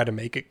to try to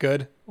make it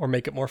good or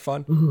make it more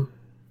fun.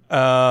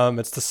 Mm-hmm.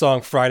 It's the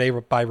song Friday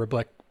by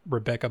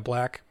Rebecca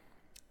Black,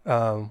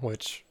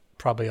 which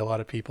probably a lot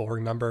of people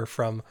remember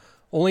from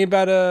only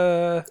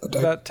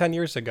about 10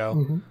 years ago.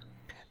 Mm-hmm.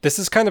 This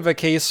is kind of a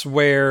case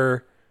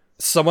where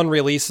someone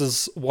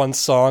releases one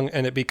song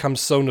and it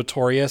becomes so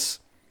notorious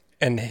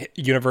and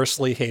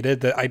universally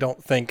hated that I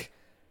don't think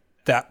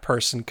that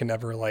person can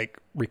ever like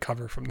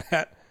recover from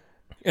that.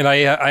 And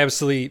I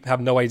absolutely have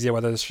no idea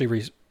whether she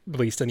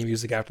released any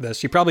music after this.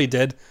 She probably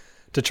did,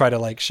 to try to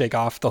like shake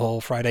off the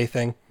whole Friday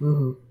thing.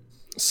 Mm-hmm.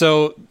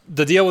 So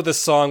the deal with this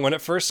song, when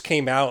it first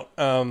came out,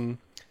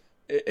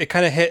 it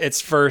kind of hit its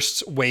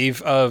first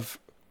wave of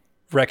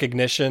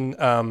recognition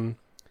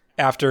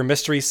after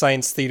Mystery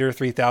Science Theater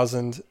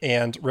 3000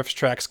 and Riffs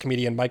Tracks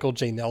comedian Michael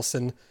J.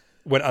 Nelson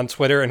went on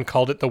Twitter and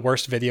called it the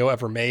worst video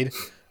ever made.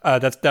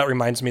 That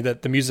reminds me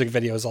that the music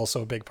video is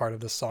also a big part of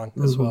this song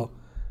as well.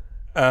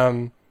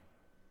 It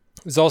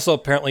was also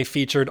apparently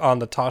featured on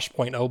the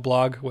Tosh.0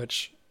 blog,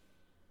 which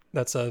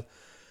that's a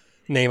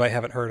name I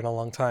haven't heard in a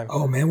long time.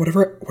 Oh man,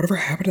 whatever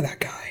happened to that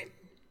guy?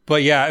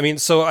 But yeah, I mean,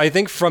 so I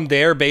think from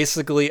there,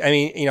 basically, I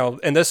mean, you know,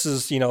 and this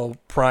is, you know,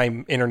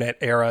 prime internet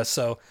era.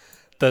 So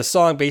the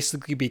song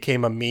basically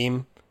became a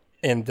meme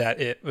in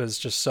that it was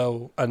just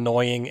so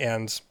annoying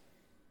and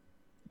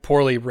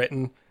poorly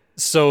written.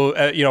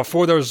 So, you know,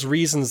 for those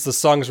reasons, the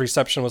song's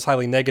reception was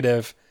highly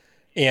negative.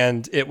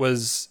 And it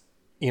was,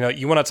 you know,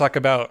 you want to talk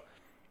about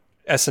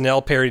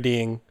SNL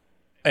parodying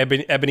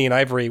Ebony and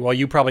Ivory. Well,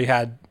 you probably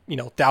had, you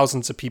know,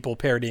 thousands of people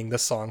parodying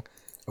this song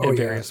in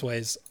various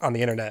ways on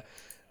the internet.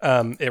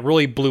 It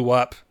really blew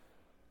up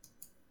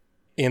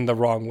in the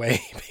wrong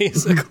way,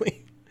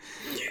 basically.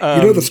 You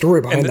know the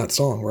story behind that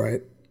song,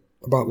 right?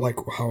 About like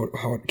how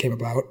it came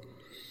about.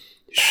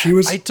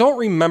 I don't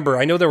remember.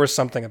 I know there was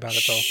something about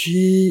it though.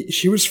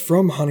 She was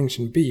from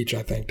Huntington Beach,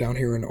 I think, down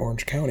here in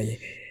Orange County.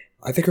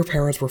 I think her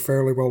parents were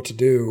fairly well to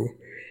do.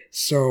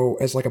 So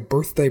as like a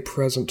birthday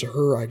present to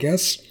her, I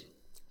guess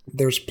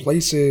there's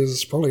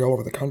places probably all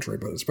over the country,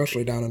 but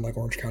especially down in like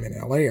Orange County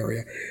and LA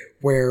area,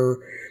 where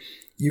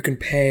you can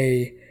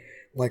pay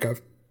like a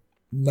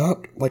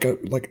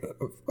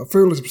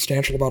fairly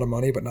substantial amount of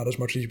money, but not as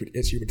much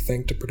as you would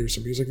think to produce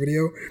a music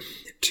video,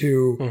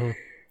 to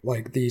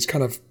like these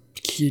kind of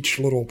kitsch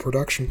little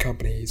production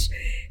companies,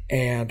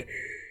 and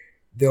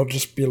they'll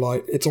just be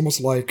like, it's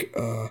almost like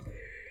a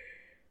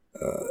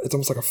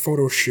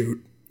photo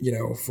shoot, you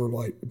know, for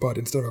like, but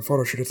instead of a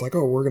photo shoot, it's like,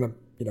 oh, we're gonna,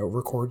 you know,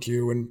 record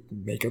you and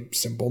make a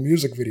simple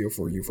music video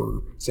for you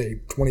for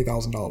say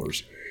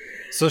 $20,000.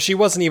 So she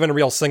wasn't even a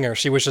real singer.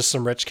 She was just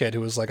some rich kid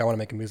who was like, I want to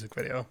make a music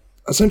video.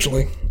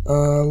 Essentially.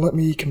 Let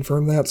me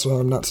confirm that so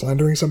I'm not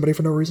slandering somebody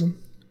for no reason.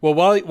 Well,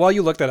 while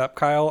you look that up,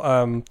 Kyle,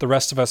 the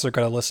rest of us are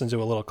going to listen to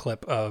a little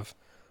clip of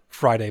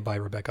Friday by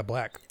Rebecca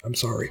Black. I'm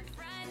sorry.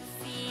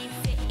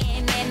 Sitting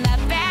in the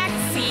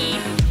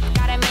backseat,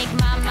 gotta make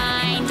my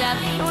mind up.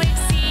 Which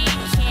seat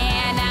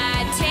can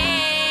I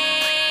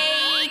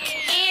take?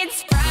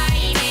 It's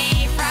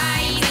Friday,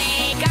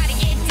 gotta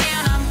get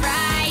down on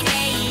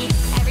Friday.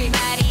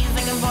 Everybody's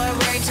looking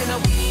forward to the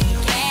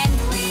weekend,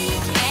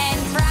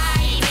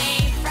 Friday.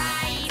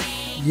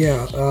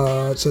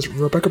 Yeah, it says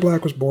Rebecca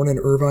Black was born in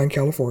Irvine,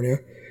 California.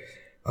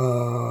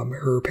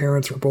 Her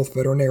parents were both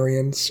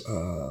veterinarians.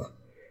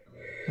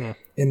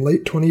 In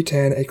late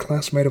 2010, a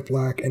classmate of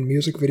Black and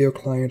music video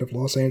client of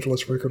Los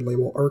Angeles record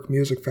label Arc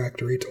Music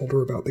Factory told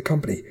her about the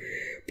company.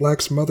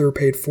 Black's mother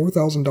paid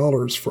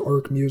 $4,000 for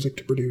Arc Music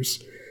to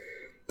produce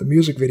the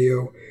music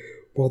video,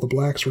 while the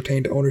Blacks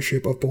retained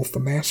ownership of both the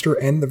master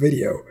and the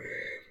video.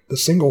 The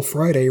single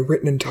Friday,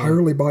 written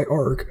entirely by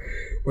Arc,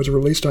 was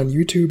released on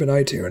YouTube and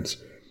iTunes.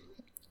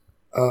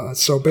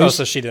 So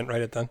she didn't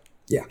write it then?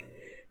 Yeah.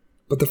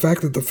 But the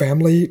fact that the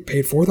family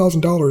paid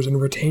 $4,000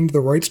 and retained the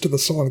rights to the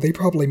song, they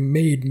probably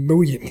made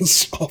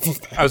millions off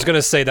of that. I was going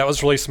to say, that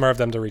was really smart of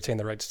them to retain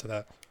the rights to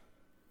that.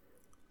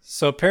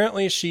 So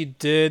apparently she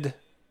did...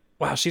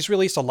 Wow, she's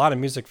released a lot of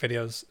music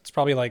videos. It's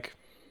probably like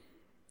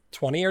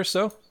 20 or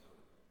so.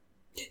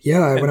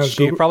 Yeah, when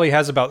she probably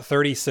has about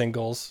 30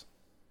 singles.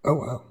 Oh,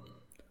 wow.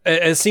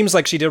 It seems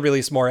like she did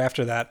release more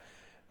after that.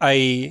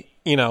 I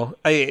don't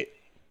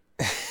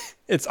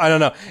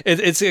know.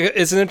 It's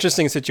an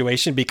interesting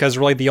situation because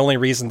really the only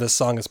reason this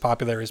song is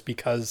popular is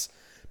because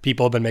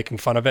people have been making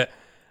fun of it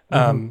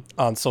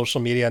on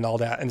social media and all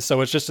that. And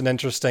so it's just an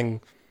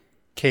interesting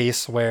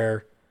case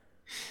where,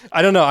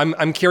 I don't know.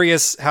 I'm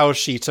curious how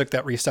she took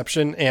that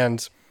reception,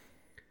 and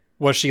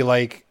was she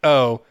like,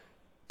 oh,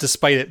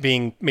 despite it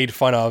being made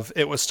fun of,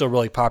 it was still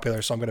really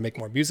popular, so I'm going to make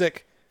more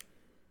music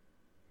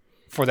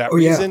for that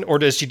reason? Yeah.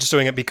 Or is she just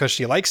doing it because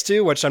she likes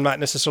to, which I'm not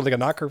necessarily going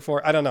to knock her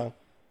for? I don't know.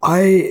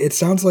 It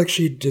sounds like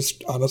she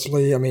just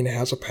honestly,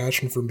 has a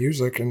passion for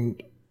music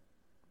and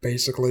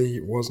basically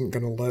wasn't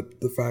going to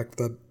let the fact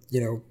that,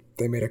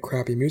 they made a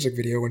crappy music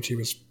video when she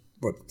was,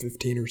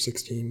 15 or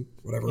 16,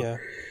 whatever,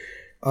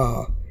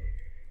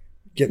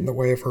 get in the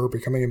way of her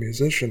becoming a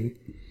musician.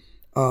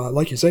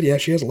 Like you said, yeah,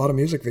 she has a lot of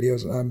music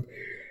videos.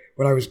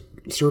 When I was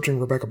searching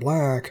Rebecca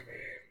Black,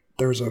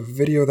 there's a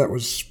video that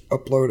was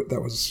uploaded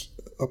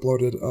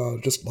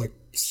just like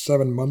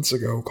 7 months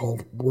ago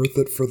called Worth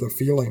It for the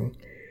Feeling.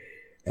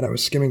 And I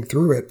was skimming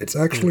through it. It's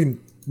actually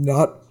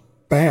not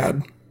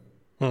bad.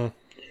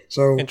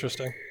 So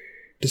interesting.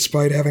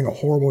 Despite having a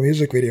horrible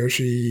music video,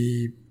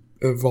 she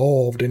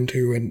evolved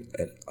into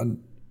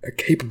a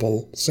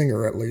capable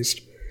singer, at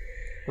least.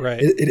 Right.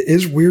 It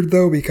is weird,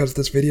 though, because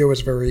this video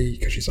is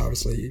because she's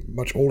obviously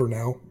much older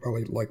now,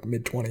 probably like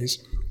mid-20s.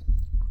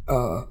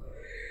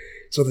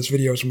 So this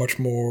video is much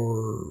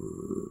more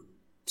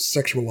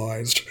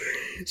sexualized.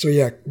 So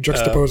yeah,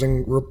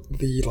 juxtaposing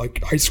the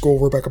like high school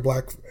Rebecca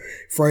Black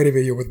Friday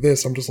video with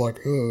this, I'm just like,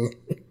 ugh.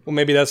 Well,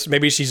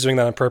 maybe she's doing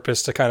that on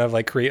purpose to kind of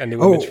like create a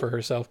new image for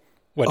herself.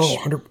 Which,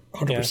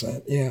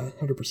 100%. Yeah,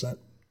 100%.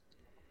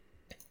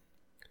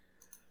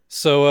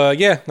 So,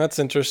 yeah, that's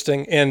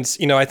interesting. And,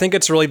 I think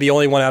it's really the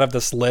only one out of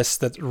this list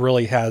that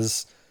really kind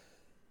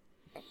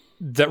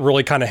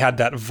of had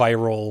that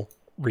viral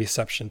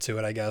reception to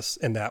it, I guess,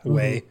 in that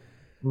way.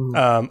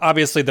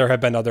 Obviously, there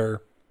have been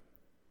other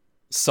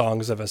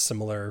songs of a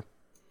similar,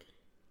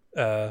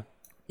 thing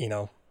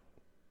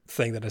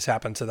that has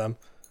happened to them.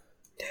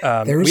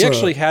 We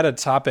actually had a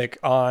topic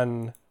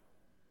on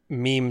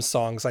meme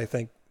songs, I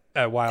think,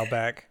 a while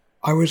back.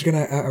 I was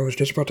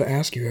just about to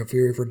ask you, have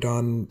you ever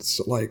done,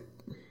 like,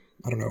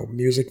 I don't know,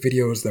 music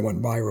videos that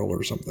went viral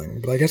or something?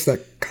 But I guess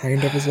that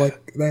kind of is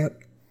like that.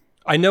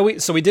 I know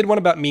we did one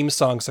about meme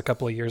songs a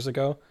couple of years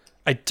ago.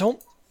 I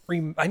don't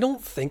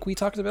think we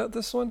talked about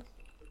this one.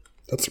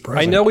 That's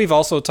surprising. I know we've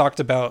also talked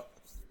about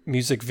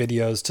music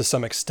videos to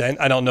some extent.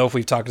 I don't know if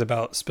we've talked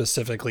about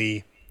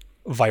specifically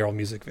viral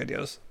music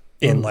videos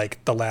in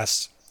like the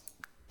last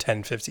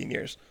 10, 15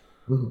 years.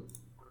 Mm-hmm.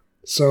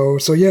 So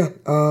yeah,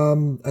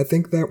 I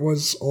think that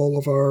was all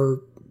of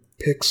our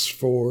picks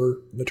for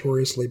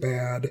notoriously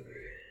bad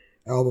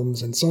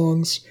albums and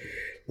songs.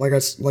 Like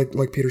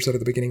Peter said at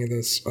the beginning of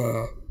this,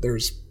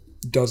 there's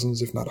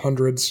dozens, if not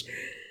hundreds.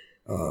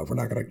 We're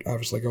not going to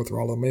obviously go through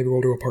all of them. Maybe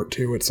we'll do a part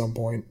 2 at some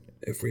point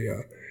if we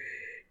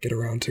get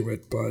around to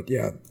it. But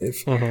yeah,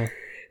 if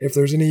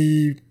there's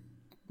any,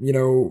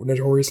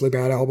 notoriously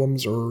bad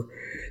albums or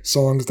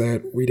songs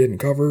that we didn't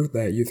cover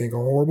that you think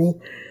are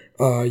horrible,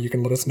 you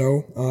can let us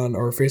know on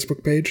our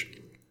Facebook page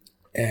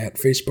at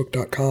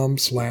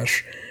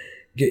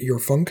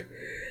facebook.com/getyourfunk.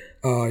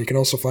 You can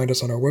also find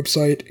us on our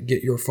website,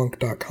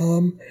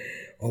 getyourfunk.com.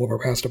 All of our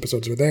past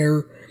episodes are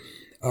there.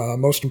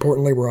 Most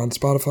importantly, we're on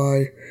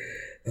Spotify.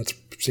 That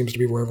seems to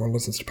be where everyone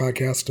listens to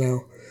podcasts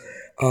now.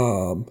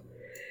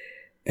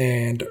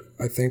 And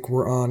I think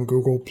we're on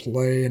Google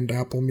Play and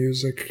Apple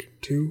Music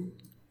too.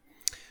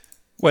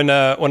 When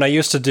I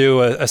used to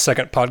do a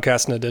second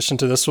podcast in addition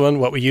to this one,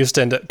 what we used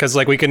to end up, because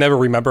like we could never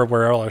remember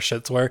where all our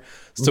shits were,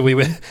 so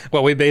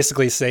what we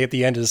basically say at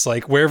the end is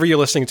like, wherever you're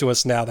listening to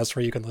us now, that's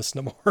where you can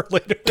listen to more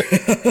later.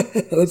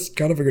 That's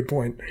kind of a good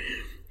point.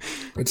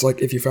 It's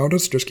like, if you found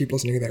us, just keep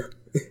listening there.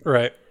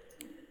 Right.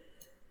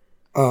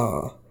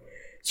 So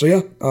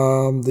yeah,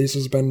 this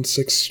has been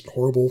 6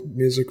 horrible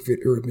music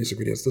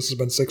videos. This has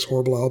been 6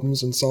 horrible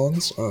albums and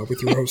songs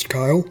with your host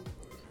Kyle.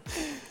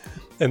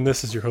 And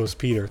this is your host,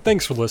 Peter.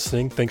 Thanks for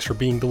listening. Thanks for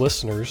being the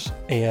listeners.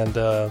 And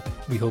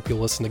we hope you'll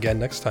listen again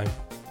next time.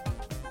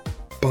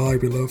 Bye,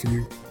 we love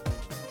you.